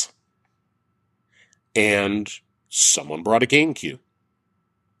 cousins. And someone brought a GameCube.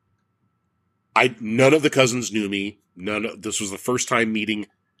 None of the cousins knew me. This was the first time meeting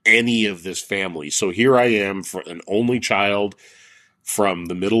any of this family. So here I am, for an only child from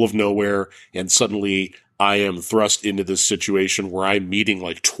the middle of nowhere, and suddenly I am thrust into this situation where I'm meeting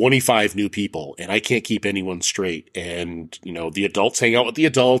like 25 new people, and I can't keep anyone straight. And, the adults hang out with the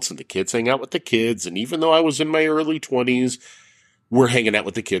adults, and the kids hang out with the kids. And even though I was in my early 20s, we're hanging out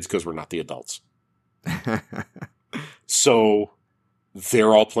with the kids because we're not the adults. So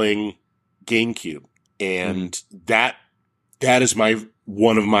they're all playing GameCube. And that is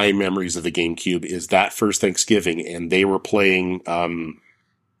one of my memories of the GameCube, is that first Thanksgiving, and they were playing,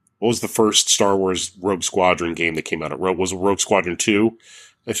 what was the first Star Wars Rogue Squadron game that came out? Was it Rogue Squadron 2,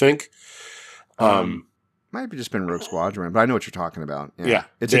 I think? Might have just been Rogue Squadron, but I know what you're talking about. Yeah.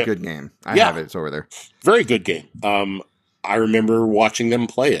 It's a good game. I have it. It's over there. Very good game. I remember watching them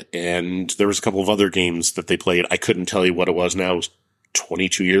play it, and there was a couple of other games that they played. I couldn't tell you what it was now. It was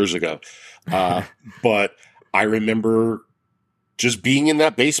 22 years ago. But I remember just being in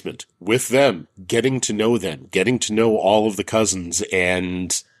that basement with them, getting to know all of the cousins,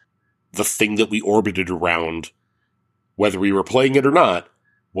 and the thing that we orbited around, whether we were playing it or not,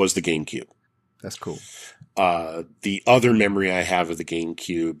 was the GameCube. That's cool. The other memory I have of the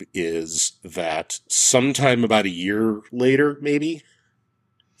GameCube is that sometime about a year later, maybe,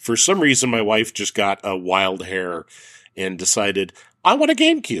 for some reason, my wife just got a wild hair and decided, I want a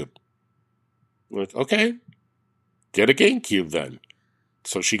GameCube. I'm like, okay, get a GameCube then.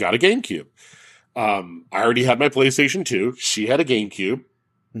 So she got a GameCube. I already had my PlayStation 2. She had a GameCube.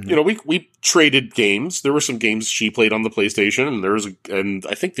 Mm-hmm. We traded games. There were some games she played on the PlayStation, and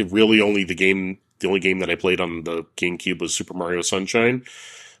I think the only game that I played on the GameCube was Super Mario Sunshine.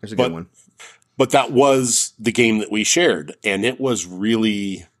 There's a good one. But that was the game that we shared, and it was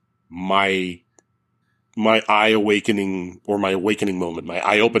really my eye-awakening moment, my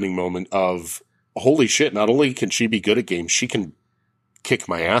eye-opening moment of, holy shit, not only can she be good at games, she can kick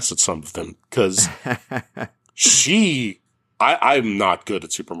my ass at some of them, because I'm not good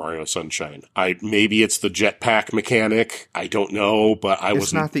at Super Mario Sunshine. Maybe it's the jetpack mechanic. I don't know, but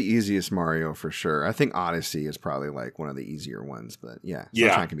it's not the easiest Mario for sure. I think Odyssey is probably like one of the easier ones, but yeah,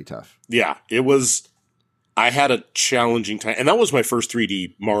 Sunshine can be tough. Yeah, I had a challenging time, and that was my first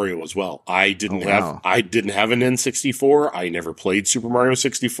 3D Mario as well. I didn't have an N64. I never played Super Mario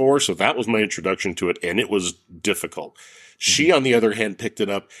 64, so that was my introduction to it, and it was difficult. She, on the other hand, picked it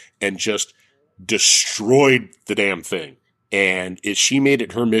up and just destroyed the damn thing. And she made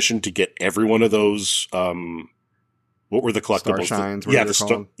it her mission to get every one of those, what were the collectibles? Star shines,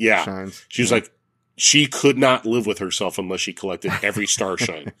 Shines. She was like, she could not live with herself unless she collected every star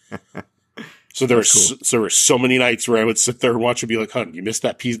shine. So there were so many nights where I would sit there and watch and be like, "Hun, you missed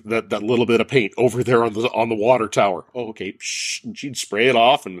that piece, that little bit of paint over there on the water tower." Oh, okay. Psh, and she'd spray it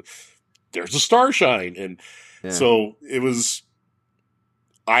off, and there's a star shine. And so it was.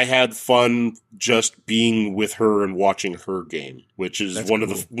 I had fun just being with her and watching her game, which is one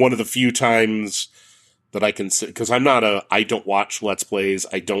of the few times that I can sit, because I don't watch Let's Plays.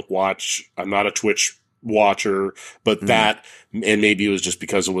 I'm not a Twitch watcher, but that, and maybe it was just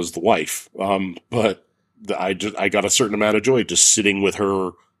because it was the wife. But I got a certain amount of joy just sitting with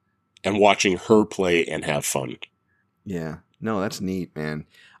her and watching her play and have fun. Yeah. No, that's neat, man.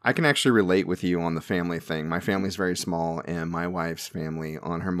 I can actually relate with you on the family thing. My family's very small, and my wife's family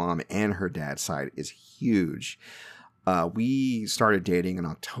on her mom and her dad's side is huge. We started dating in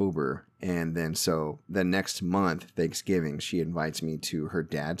October, and then so the next month, Thanksgiving, she invites me to her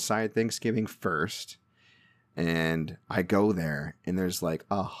dad's side Thanksgiving first. And I go there, and there's like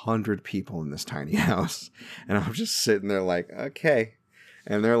 100 people in this tiny house. And I'm just sitting there like, okay.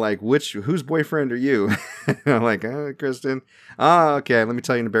 And they're like, whose boyfriend are you? And I'm like, Kristen. Oh, okay. Let me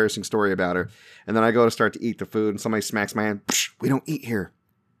tell you an embarrassing story about her. And then I go to start to eat the food, and somebody smacks my hand. We don't eat here.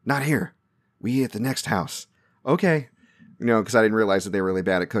 Not here. We eat at the next house. Okay. Because I didn't realize that they were really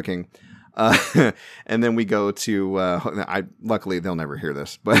bad at cooking. And then we go to, luckily they'll never hear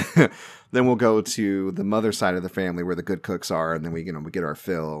this, but then we'll go to the mother side of the family where the good cooks are. And then we get our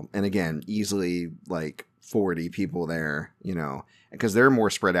fill. And again, easily like 40 people there, because they're more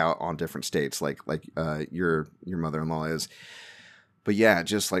spread out on different states, like your mother-in-law is. But yeah,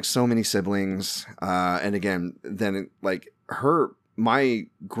 just like so many siblings. And again, then like my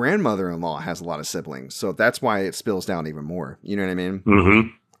grandmother-in-law has a lot of siblings. So that's why it spills down even more. You know what I mean? Mm-hmm.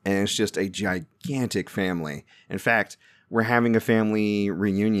 And it's just a gigantic family. In fact, we're having a family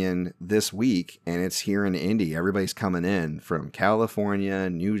reunion this week, and it's here in Indy. Everybody's coming in from California,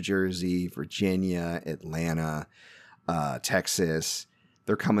 New Jersey, Virginia, Atlanta, Texas.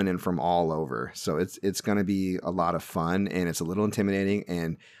 They're coming in from all over. So it's going to be a lot of fun, and it's a little intimidating.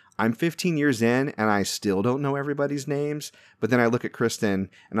 And I'm 15 years in, and I still don't know everybody's names. But then I look at Kristen,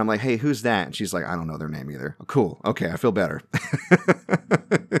 and I'm like, hey, who's that? And she's like, I don't know their name either. Oh, cool. Okay, I feel better.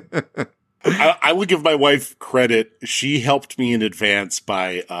 I would give my wife credit. She helped me in advance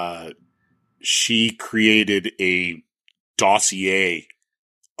by she created a dossier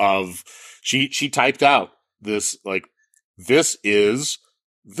of she typed out this, like, this is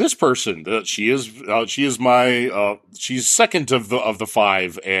this person. She is my she's second of the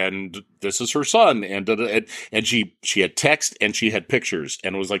five, and this is her son, and she had text and she had pictures,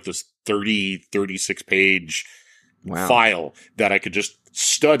 and it was like this 36 page file that I could just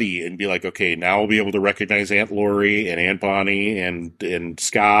study and be like, okay, now I'll be able to recognize Aunt Lori and Aunt Bonnie and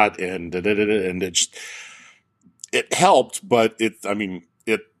Scott and it helped, but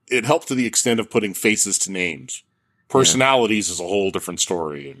it helped to the extent of putting faces to names. Personalities is a whole different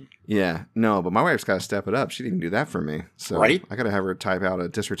story. Yeah, no, but my wife's got to step it up. She didn't do that for me. So right? I got to have her type out a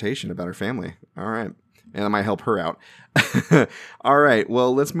dissertation about her family. All right. And that might help her out. All right.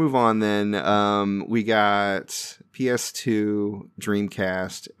 Well, let's move on then. We got PS2,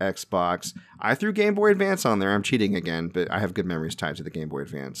 Dreamcast, Xbox. I threw Game Boy Advance on there. I'm cheating again, but I have good memories tied to the Game Boy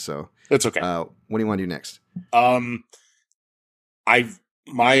Advance. So it's okay. What do you want to do next? I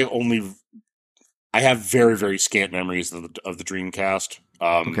have very, very scant memories of the Dreamcast.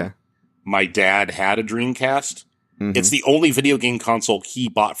 Okay. My dad had a Dreamcast. Mm-hmm. It's the only video game console he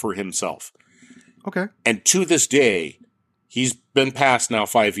bought for himself. Okay. And to this day, he's been past now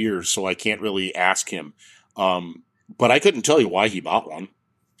 5 years, so I can't really ask him. But I couldn't tell you why he bought one.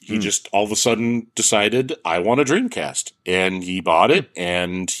 He just all of a sudden decided, I want a Dreamcast. And he bought it,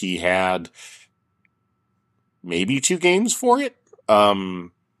 and he had maybe 2 games for it.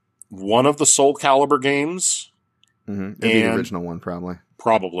 One of the Soul Calibur games. Mm-hmm. The original one, probably.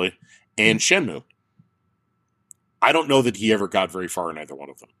 Probably. And Shenmue. I don't know that he ever got very far in either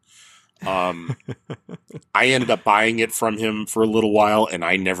one of them. I ended up buying it from him for a little while, and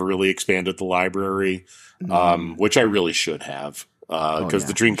I never really expanded the library, which I really should have, because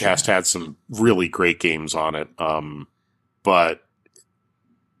the Dreamcast had some really great games on it. But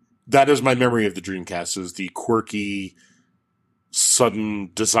that is my memory of the Dreamcast, is the quirky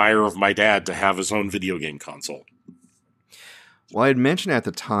sudden desire of my dad to have his own video game console. Well, I had mentioned at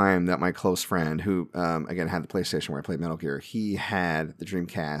the time that my close friend, who again had the PlayStation where I played Metal Gear, he had the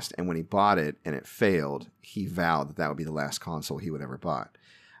Dreamcast, and when he bought it and it failed, he vowed that that would be the last console he would ever buy.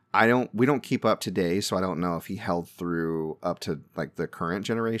 We don't keep up today, so I don't know if he held through up to like the current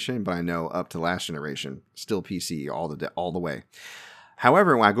generation, but I know up to last generation, still PC all the way.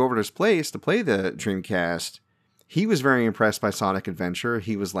 However, when I go over to his place to play the Dreamcast, he was very impressed by Sonic Adventure.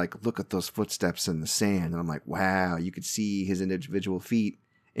 He was like, look at those footsteps in the sand. And I'm like, wow, you could see his individual feet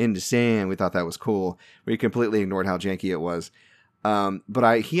in the sand. We thought that was cool. We completely ignored how janky it was.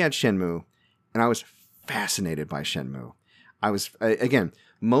 But he had Shenmue, and I was fascinated by Shenmue. Again,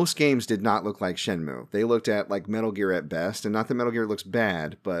 most games did not look like Shenmue. They looked at like Metal Gear at best. And not that Metal Gear looks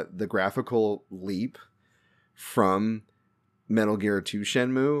bad, but the graphical leap from Metal Gear 2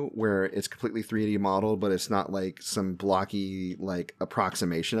 Shenmue, where it's completely 3D modeled, but it's not like some blocky like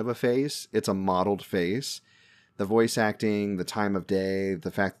approximation of a face. It's a modeled face. The voice acting, the time of day,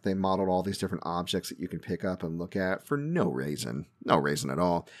 the fact that they modeled all these different objects that you can pick up and look at for no reason at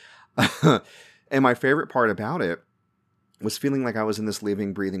all. And my favorite part about it was feeling like I was in this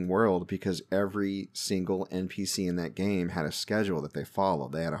living, breathing world, because every single NPC in that game had a schedule that they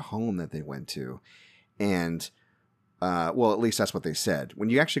followed. They had a home that they went to. And well, at least that's what they said. When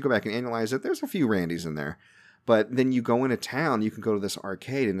you actually go back and analyze it, there's a few Randys in there. But then you go into town, you can go to this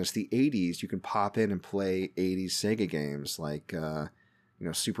arcade, and it's the 80s. You can pop in and play 80s Sega games like,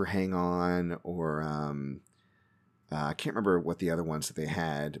 Super Hang-On, or I can't remember what the other ones that they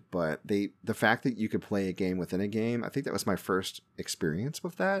had. But the fact that you could play a game within a game, I think that was my first experience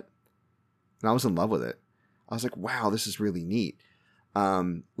with that. And I was in love with it. I was like, wow, this is really neat.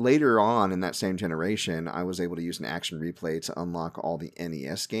 Later on in that same generation, I was able to use an action replay to unlock all the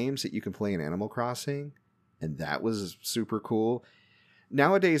NES games that you can play in Animal Crossing, and that was super cool.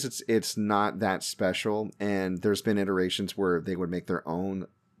 Nowadays, it's not that special, and there's been iterations where they would make their own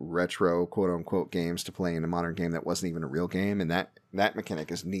retro quote-unquote games to play in a modern game that wasn't even a real game, and that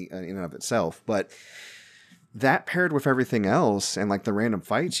mechanic is neat in and of itself. But that paired with everything else and like the random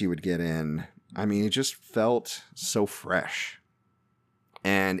fights you would get in, I mean, it just felt so fresh.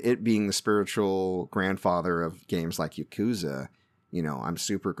 And it being the spiritual grandfather of games like Yakuza, I'm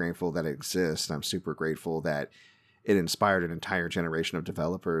super grateful that it exists. I'm super grateful that it inspired an entire generation of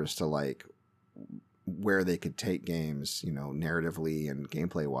developers to like where they could take games, narratively and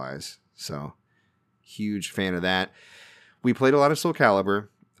gameplay wise. So huge fan of that. We played a lot of Soul Calibur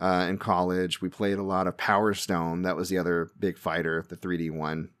in college. We played a lot of Power Stone. That was the other big fighter, the 3D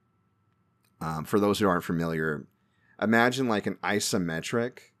one. For those who aren't familiar, imagine like an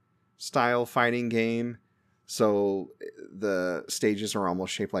isometric style fighting game. So the stages are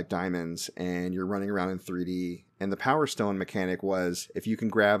almost shaped like diamonds, and you're running around in 3D. And the Power Stone mechanic was, if you can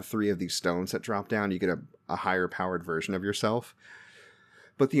grab 3 of these stones that drop down, you get a higher powered version of yourself.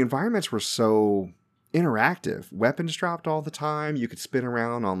 But the environments were so interactive. Weapons dropped all the time. You could spin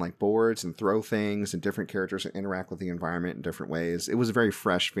around on like boards and throw things, and different characters interact with the environment in different ways. It was a very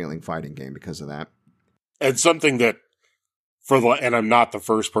fresh feeling fighting game because of that. And something that, and I'm not the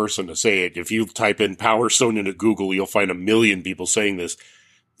first person to say it, if you type in Power Stone into Google, you'll find a million people saying this.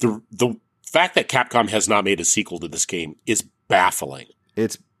 The fact that Capcom has not made a sequel to this game is baffling.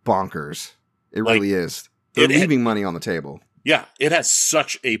 It's bonkers. It really is. They're leaving money on the table. Yeah, it has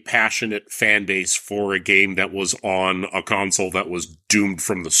such a passionate fan base for a game that was on a console that was doomed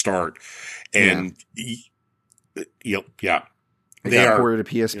from the start. And, yeah. They got ported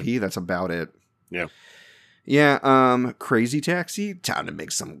to PSP. Yeah. That's about it. Yeah. Yeah, Crazy Taxi, time to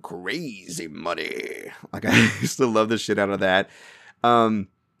make some crazy money. Like, I used to love the shit out of that.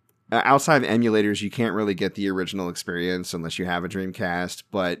 Outside of emulators, you can't really get the original experience unless you have a Dreamcast,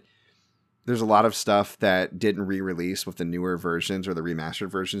 but there's a lot of stuff that didn't re-release with the newer versions or the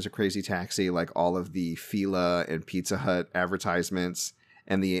remastered versions of Crazy Taxi, like all of the Fila and Pizza Hut advertisements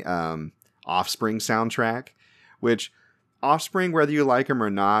and the Offspring soundtrack, which... Offspring, whether you like them or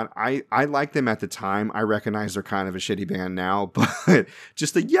not, I liked them at the time. I recognize they're kind of a shitty band now, but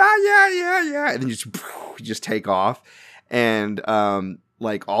just the yeah, and then you just take off. And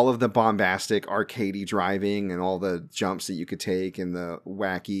like all of the bombastic arcadey driving and all the jumps that you could take and the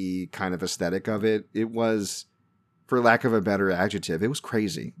wacky kind of aesthetic of it, it was, for lack of a better adjective, it was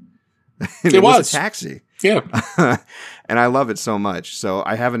crazy. It was a taxi. Yeah. And I love it so much. So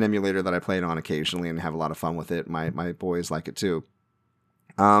I have an emulator that I play it on occasionally and have a lot of fun with it. My boys like it too.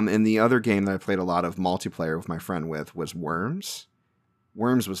 And the other game that I played a lot of multiplayer with my friend was Worms.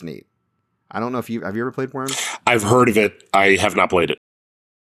 Worms was neat. I don't know if have you ever played Worms? I've heard of it. I have not played it.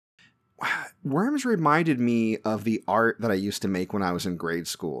 Worms reminded me of the art that I used to make when I was in grade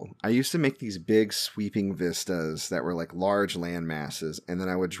school. I used to make these big sweeping vistas that were like large land masses, and then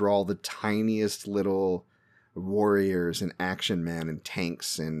I would draw the tiniest little warriors and action men and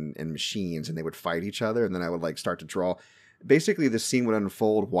tanks and machines, and they would fight each other, and then I would like start to draw. Basically, the scene would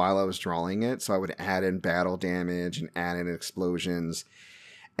unfold while I was drawing it, so I would add in battle damage and add in explosions.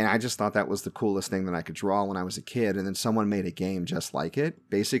 And I just thought that was the coolest thing that I could draw when I was a kid. And then someone made a game just like it.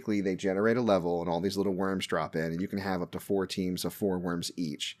 Basically, they generate a level and all these little worms drop in. And you can have up to 4 teams of 4 worms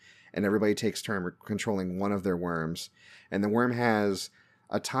each. And everybody takes turn controlling one of their worms. And the worm has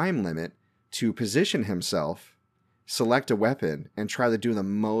a time limit to position himself, select a weapon, and try to do the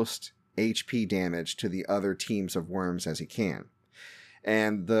most HP damage to the other teams of worms as he can.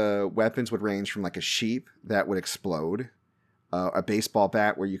 And the weapons would range from like a sheep that would explode, a baseball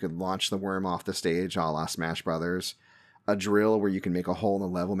bat where you could launch the worm off the stage, a la Smash Brothers. A drill where you can make a hole in the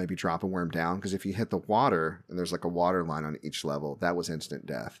level, maybe drop a worm down. Because if you hit the water, and there's like a water line on each level, that was instant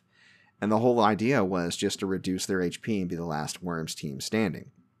death. And the whole idea was just to reduce their HP and be the last worms team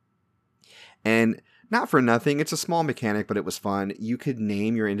standing. And not for nothing, it's a small mechanic, but it was fun. You could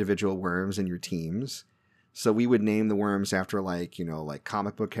name your individual worms and your teams. So we would name the worms after like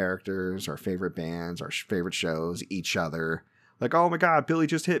comic book characters, our favorite bands, our favorite shows, each other. Like, oh my God, Billy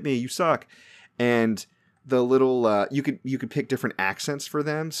just hit me. You suck. And the little, you could pick different accents for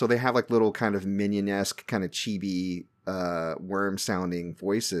them. So they have like little kind of minion-esque, kind of chibi worm sounding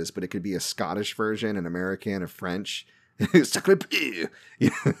voices, but it could be a Scottish version, an American, a French.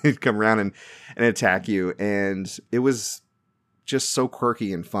 He'd come around and attack you. And it was just so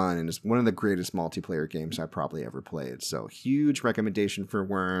quirky and fun. And it's one of the greatest multiplayer games I probably ever played. So huge recommendation for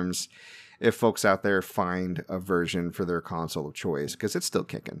Worms. If folks out there find a version for their console of choice, because it's still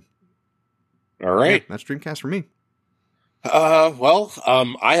kicking. All right. Yeah, that's Dreamcast for me. I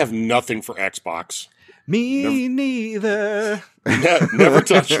have nothing for Xbox. Me neither. Never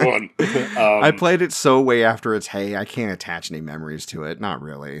touched one. I played it so way after its hey. I can't attach any memories to it. Not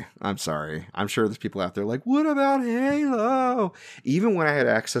really. I'm sorry. I'm sure there's people out there like, what about Halo? Even when I had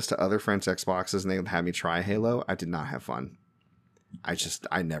access to other friends' Xboxes and they would have me try Halo, I did not have fun.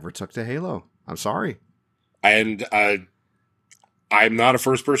 I never took to Halo. I'm sorry. And I'm not a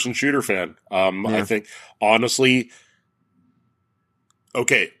first-person shooter fan. I think, honestly,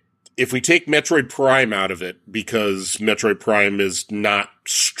 okay, if we take Metroid Prime out of it, because Metroid Prime is not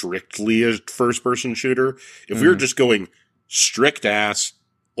strictly a first-person shooter, if we were just going strict-ass,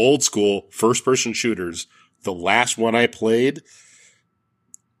 old-school, first-person shooters, the last one I played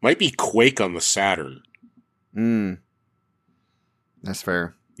might be Quake on the Saturn. That's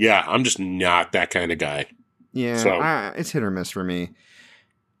fair. Yeah, I'm just not that kind of guy. Yeah, so. It's hit or miss for me.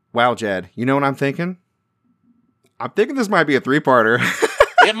 Wow, Jed, you know what I'm thinking? I'm thinking this might be a 3-parter.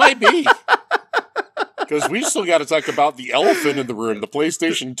 It might be. Because we still got to talk about the elephant in the room, the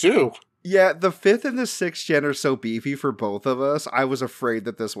PlayStation 2. Yeah, the 5th and the 6th gen are so beefy for both of us. I was afraid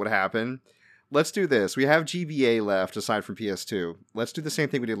that this would happen. Let's do this. We have GBA left aside from PS2. Let's do the same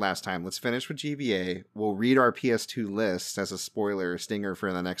thing we did last time. Let's finish with GBA. We'll read our PS2 lists as a spoiler stinger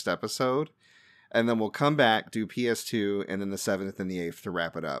for the next episode. And then we'll come back, do PS2, and then the 7th and the 8th to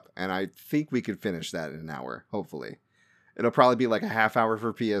wrap it up. And I think we could finish that in an hour, hopefully. It'll probably be like a half hour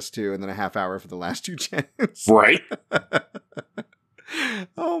for PS2 and then a half hour for the last 2 gens. Right.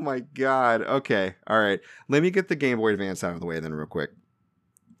 Oh my God. Okay. All right. Let me get the Game Boy Advance out of the way then real quick.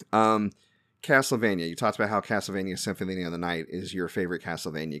 Castlevania. You talked about how Castlevania Symphony of the Night is your favorite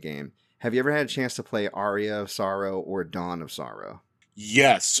Castlevania game. Have you ever had a chance to play Aria of Sorrow or Dawn of Sorrow?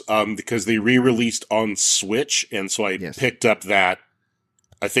 Yes, because they re-released on Switch, and so I picked up that.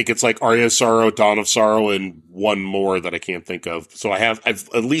 I think it's like Aria of Sorrow, Dawn of Sorrow, and one more that I can't think of. So I've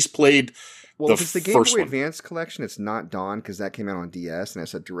at least played if it's the Game Boy Advance collection, it's not Dawn because that came out on DS and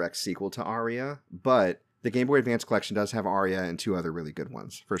it's a direct sequel to Aria. But the Game Boy Advance collection does have Aria and 2 other really good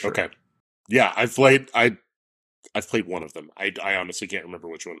ones for sure. Okay, yeah, I've played one of them. I honestly can't remember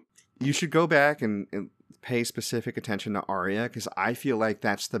which one. You should go back and pay specific attention to Aria because I feel like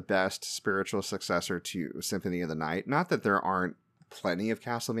that's the best spiritual successor to Symphony of the Night. Not that there aren't plenty of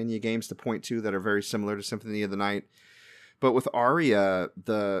Castlevania games to point to that are very similar to Symphony of the Night, but with Aria,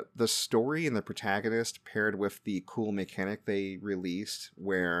 the story and the protagonist paired with the cool mechanic they released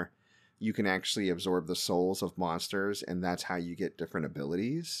where you can actually absorb the souls of monsters and that's how you get different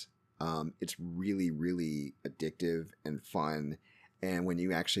abilities. It's really, really addictive and fun. And when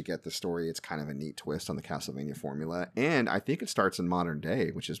you actually get the story, it's kind of a neat twist on the Castlevania formula. And I think it starts in modern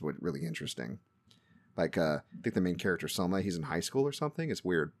day, which is really interesting. Like, I think the main character, Selma, he's in high school or something. It's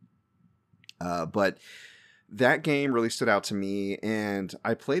weird. But that game really stood out to me, and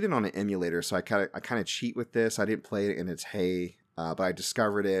I played it on an emulator, so I kind of cheat with this. I didn't play it in its but I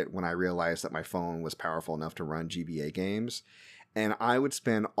discovered it when I realized that my phone was powerful enough to run GBA games. And I would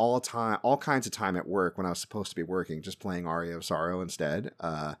spend all kinds of time at work when I was supposed to be working, just playing Aria of Sorrow instead.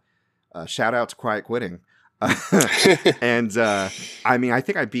 Shout out to Quiet Quitting. And I mean, I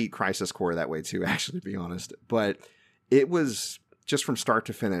think I beat Crisis Core that way too, actually, to be honest. But it was just from start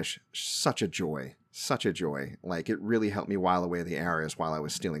to finish such a joy. Such a joy. Like, it really helped me while away the hours while I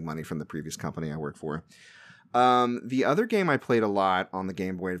was stealing money from the previous company I worked for. The other game I played a lot on the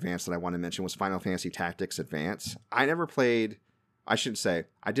Game Boy Advance that I want to mention was Final Fantasy Tactics Advance. I did play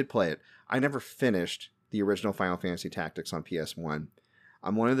it. I never finished the original Final Fantasy Tactics on PS1.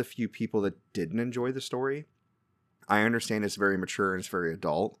 I'm one of the few people that didn't enjoy the story. I understand it's very mature and it's very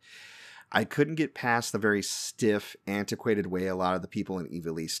adult. I couldn't get past the very stiff, antiquated way a lot of the people in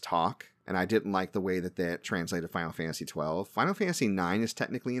Ivalice talk, and I didn't like the way that translated Final Fantasy XII. Final Fantasy IX is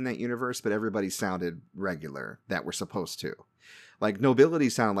technically in that universe, but everybody sounded regular that were supposed to. Like, nobility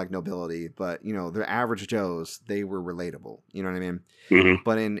sounded like nobility, but, you know, the average Joes, they were relatable. You know what I mean? Mm-hmm.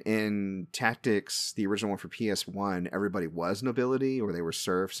 But in Tactics, the original one for PS1, everybody was nobility, or they were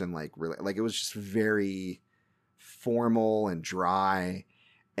serfs, and, like it was just very formal and dry.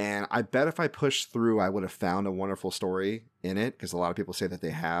 And I bet if I pushed through, I would have found a wonderful story in it, because a lot of people say that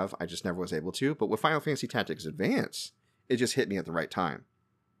they have. I just never was able to. But with Final Fantasy Tactics Advance, it just hit me at the right time.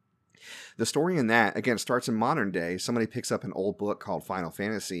 The story in that, again, starts in modern day. Somebody picks up an old book called Final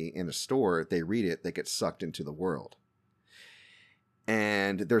Fantasy in a store. They read it. They get sucked into the world.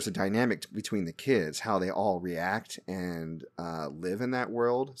 And there's a dynamic between the kids, how they all react and live in that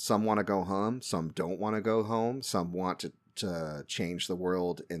world. Some want to go home. Some don't want to go home. Some want to change the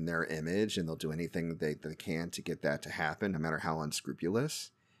world in their image, and they'll do anything they can to get that to happen, no matter how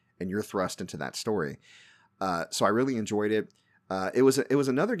unscrupulous. And you're thrust into that story. So I really enjoyed it. It was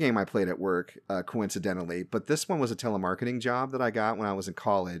another game I played at work, coincidentally, but this one was a telemarketing job that I got when I was in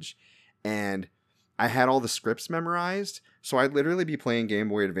college, and I had all the scripts memorized, so I'd literally be playing Game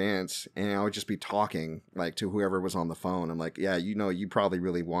Boy Advance, and I would just be talking like to whoever was on the phone. I'm like, yeah, you know, you probably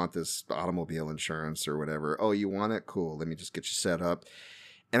really want this automobile insurance or whatever. Oh, you want it? Cool. Let me just get you set up.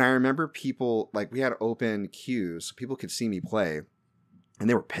 And I remember people, like, we had open queues, so people could see me play, and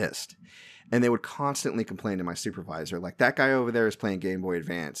they were pissed. And they would constantly complain to my supervisor, like, that guy over there is playing Game Boy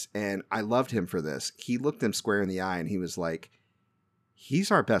Advance. And I loved him for this. He looked them square in the eye and he was like, he's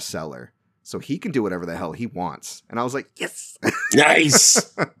our best seller, so he can do whatever the hell he wants. And I was like, yes.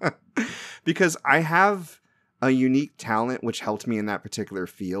 Nice. Because I have a unique talent which helped me in that particular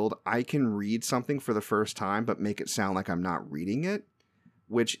field. I can read something for the first time, but make it sound like I'm not reading it,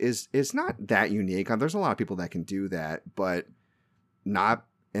 which is not that unique. There's a lot of people that can do that, but not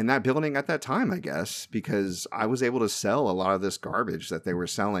in that building at that time, I guess, because I was able to sell a lot of this garbage that they were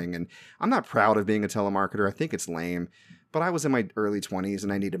selling. And I'm not proud of being a telemarketer. I think it's lame, but I was in my early 20s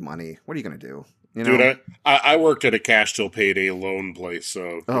and I needed money. What are you going to do? You know? Dude, I worked at a cash till payday loan place.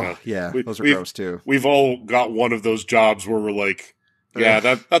 So, yeah, those are gross too. We've all got one of those jobs where we're like, yeah,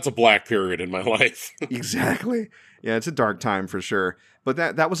 that's a black period in my life. Exactly. Yeah, it's a dark time for sure. But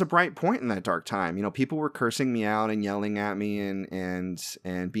that was a bright point in that dark time. You know, people were cursing me out and yelling at me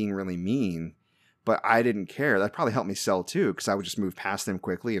and being really mean, but I didn't care. That probably helped me sell too, because I would just move past them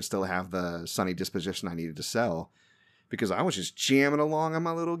quickly and still have the sunny disposition I needed to sell, because I was just jamming along on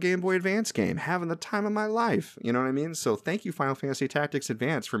my little Game Boy Advance game, having the time of my life. You know what I mean? So thank you, Final Fantasy Tactics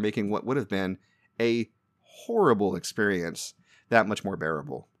Advance, for making what would have been a horrible experience that much more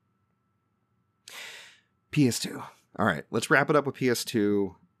bearable. PS2. All right, let's wrap it up with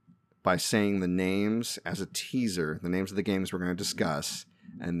PS2 by saying the names as a teaser, the names of the games we're going to discuss,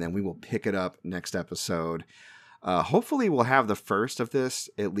 and then we will pick it up next episode. Hopefully we'll have the first of this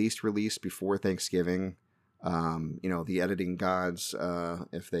at least released before Thanksgiving. You know, the editing gods,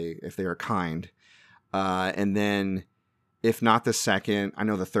 if they are kind. And then if not the second, I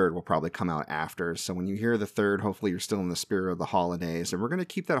know the third will probably come out after. So when you hear the third, hopefully you're still in the spirit of the holidays, and we're going to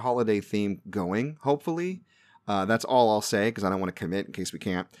keep that holiday theme going, hopefully. That's all I'll say, because I don't want to commit in case we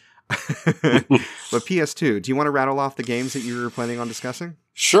can't. But PS2, do you want to rattle off the games that you were planning on discussing?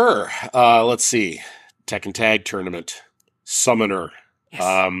 Sure. Let's see. Tekken Tag Tournament. Summoner.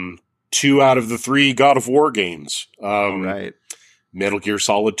 Yes. 2 out of the 3 God of War games. All right. Metal Gear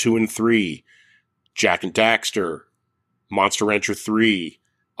Solid 2 and 3. Jak and Daxter. Monster Rancher 3.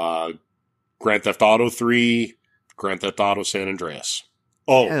 Grand Theft Auto 3. Grand Theft Auto San Andreas.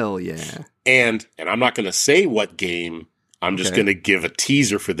 Oh. Hell yeah. And I'm not going to say what game. I'm just going to give a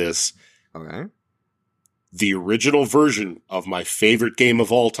teaser for this. Okay. The original version of my favorite game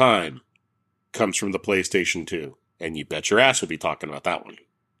of all time, comes from the PlayStation 2. And you bet your ass we'll be talking about that one.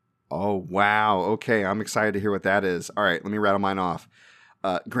 Oh, wow. Okay, I'm excited to hear what that is. All right, let me rattle mine off.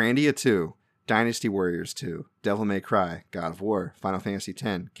 Grandia 2, Dynasty Warriors 2, Devil May Cry, God of War, Final Fantasy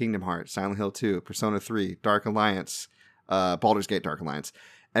X, Kingdom Hearts, Silent Hill 2, Persona 3, Dark Alliance, Baldur's Gate Dark Alliance,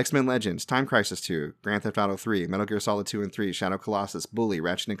 X-Men Legends, Time Crisis 2, Grand Theft Auto 3, Metal Gear Solid 2 and 3, Shadow Colossus, Bully,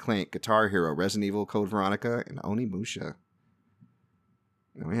 Ratchet & Clank, Guitar Hero, Resident Evil, Code Veronica, and Onimusha.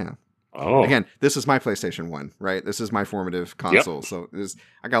 Oh, yeah. Oh. Again, this is my PlayStation 1, right? This is my formative console, so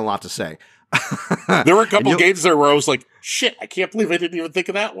I got a lot to say. There were a couple games there where I was like, shit, I can't believe I didn't even think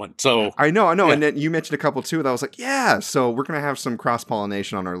of that one. So I know. Yeah. And then you mentioned a couple too that I was like, yeah, so we're going to have some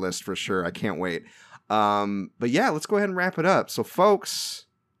cross-pollination on our list for sure. I can't wait. But yeah, let's go ahead and wrap it up. So folks,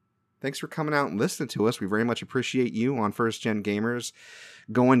 thanks for coming out and listening to us. We very much appreciate you on First Gen Gamers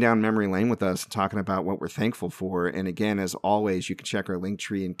going down memory lane with us and talking about what we're thankful for. And again, as always, you can check our link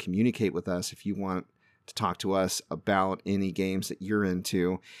tree and communicate with us if you want to talk to us about any games that you're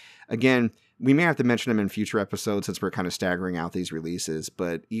into. Again, we may have to mention them in future episodes since we're kind of staggering out these releases,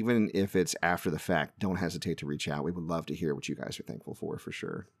 but even if it's after the fact, don't hesitate to reach out. We would love to hear what you guys are thankful for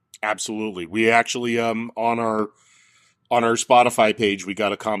sure. Absolutely. We actually, on our Spotify page, we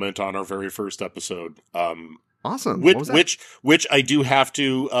got a comment on our very first episode. Awesome. Which I do have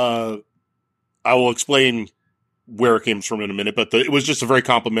to, I will explain where it came from in a minute, but it was just a very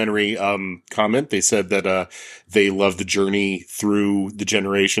complimentary comment. They said that they love the journey through the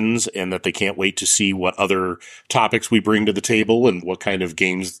generations and that they can't wait to see what other topics we bring to the table and what kind of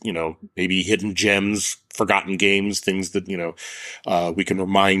games, maybe hidden gems, forgotten games, things that, we can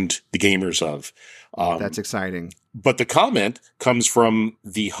remind the gamers of. That's exciting. But the comment comes from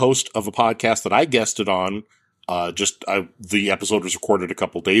the host of a podcast that I guested on. The episode was recorded a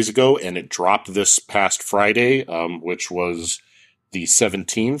couple days ago and it dropped this past Friday, which was the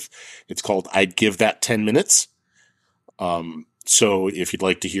 17th. It's called I'd Give That 10 Minutes. So if you'd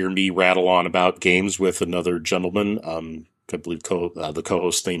like to hear me rattle on about games with another gentleman, I believe the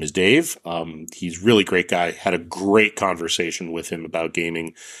co-host's name is Dave. He's a really great guy. Had a great conversation with him about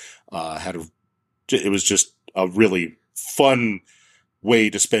gaming. It was just a really fun way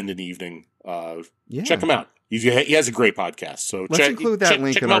to spend an evening. Check him out. He has a great podcast. So let's include that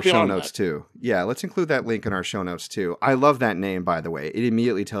link in our show notes too. Yeah, let's include that link in our show notes too. I love that name, by the way. It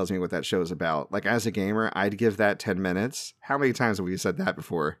immediately tells me what that show is about. Like, as a gamer, I'd give that 10 minutes. How many times have we said that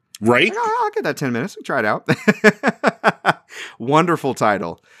before? Right? Like, I'll get that 10 minutes. We try it out. Wonderful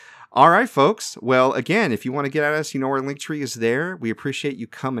title. All right, folks. Well, again, if you want to get at us, our link tree is there. We appreciate you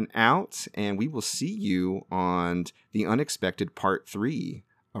coming out, and we will see you on the unexpected part 3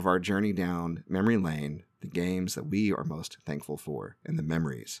 of our journey down memory lane, the games that we are most thankful for and the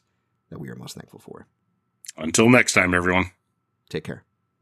memories that we are most thankful for. Until next time, everyone. Take care.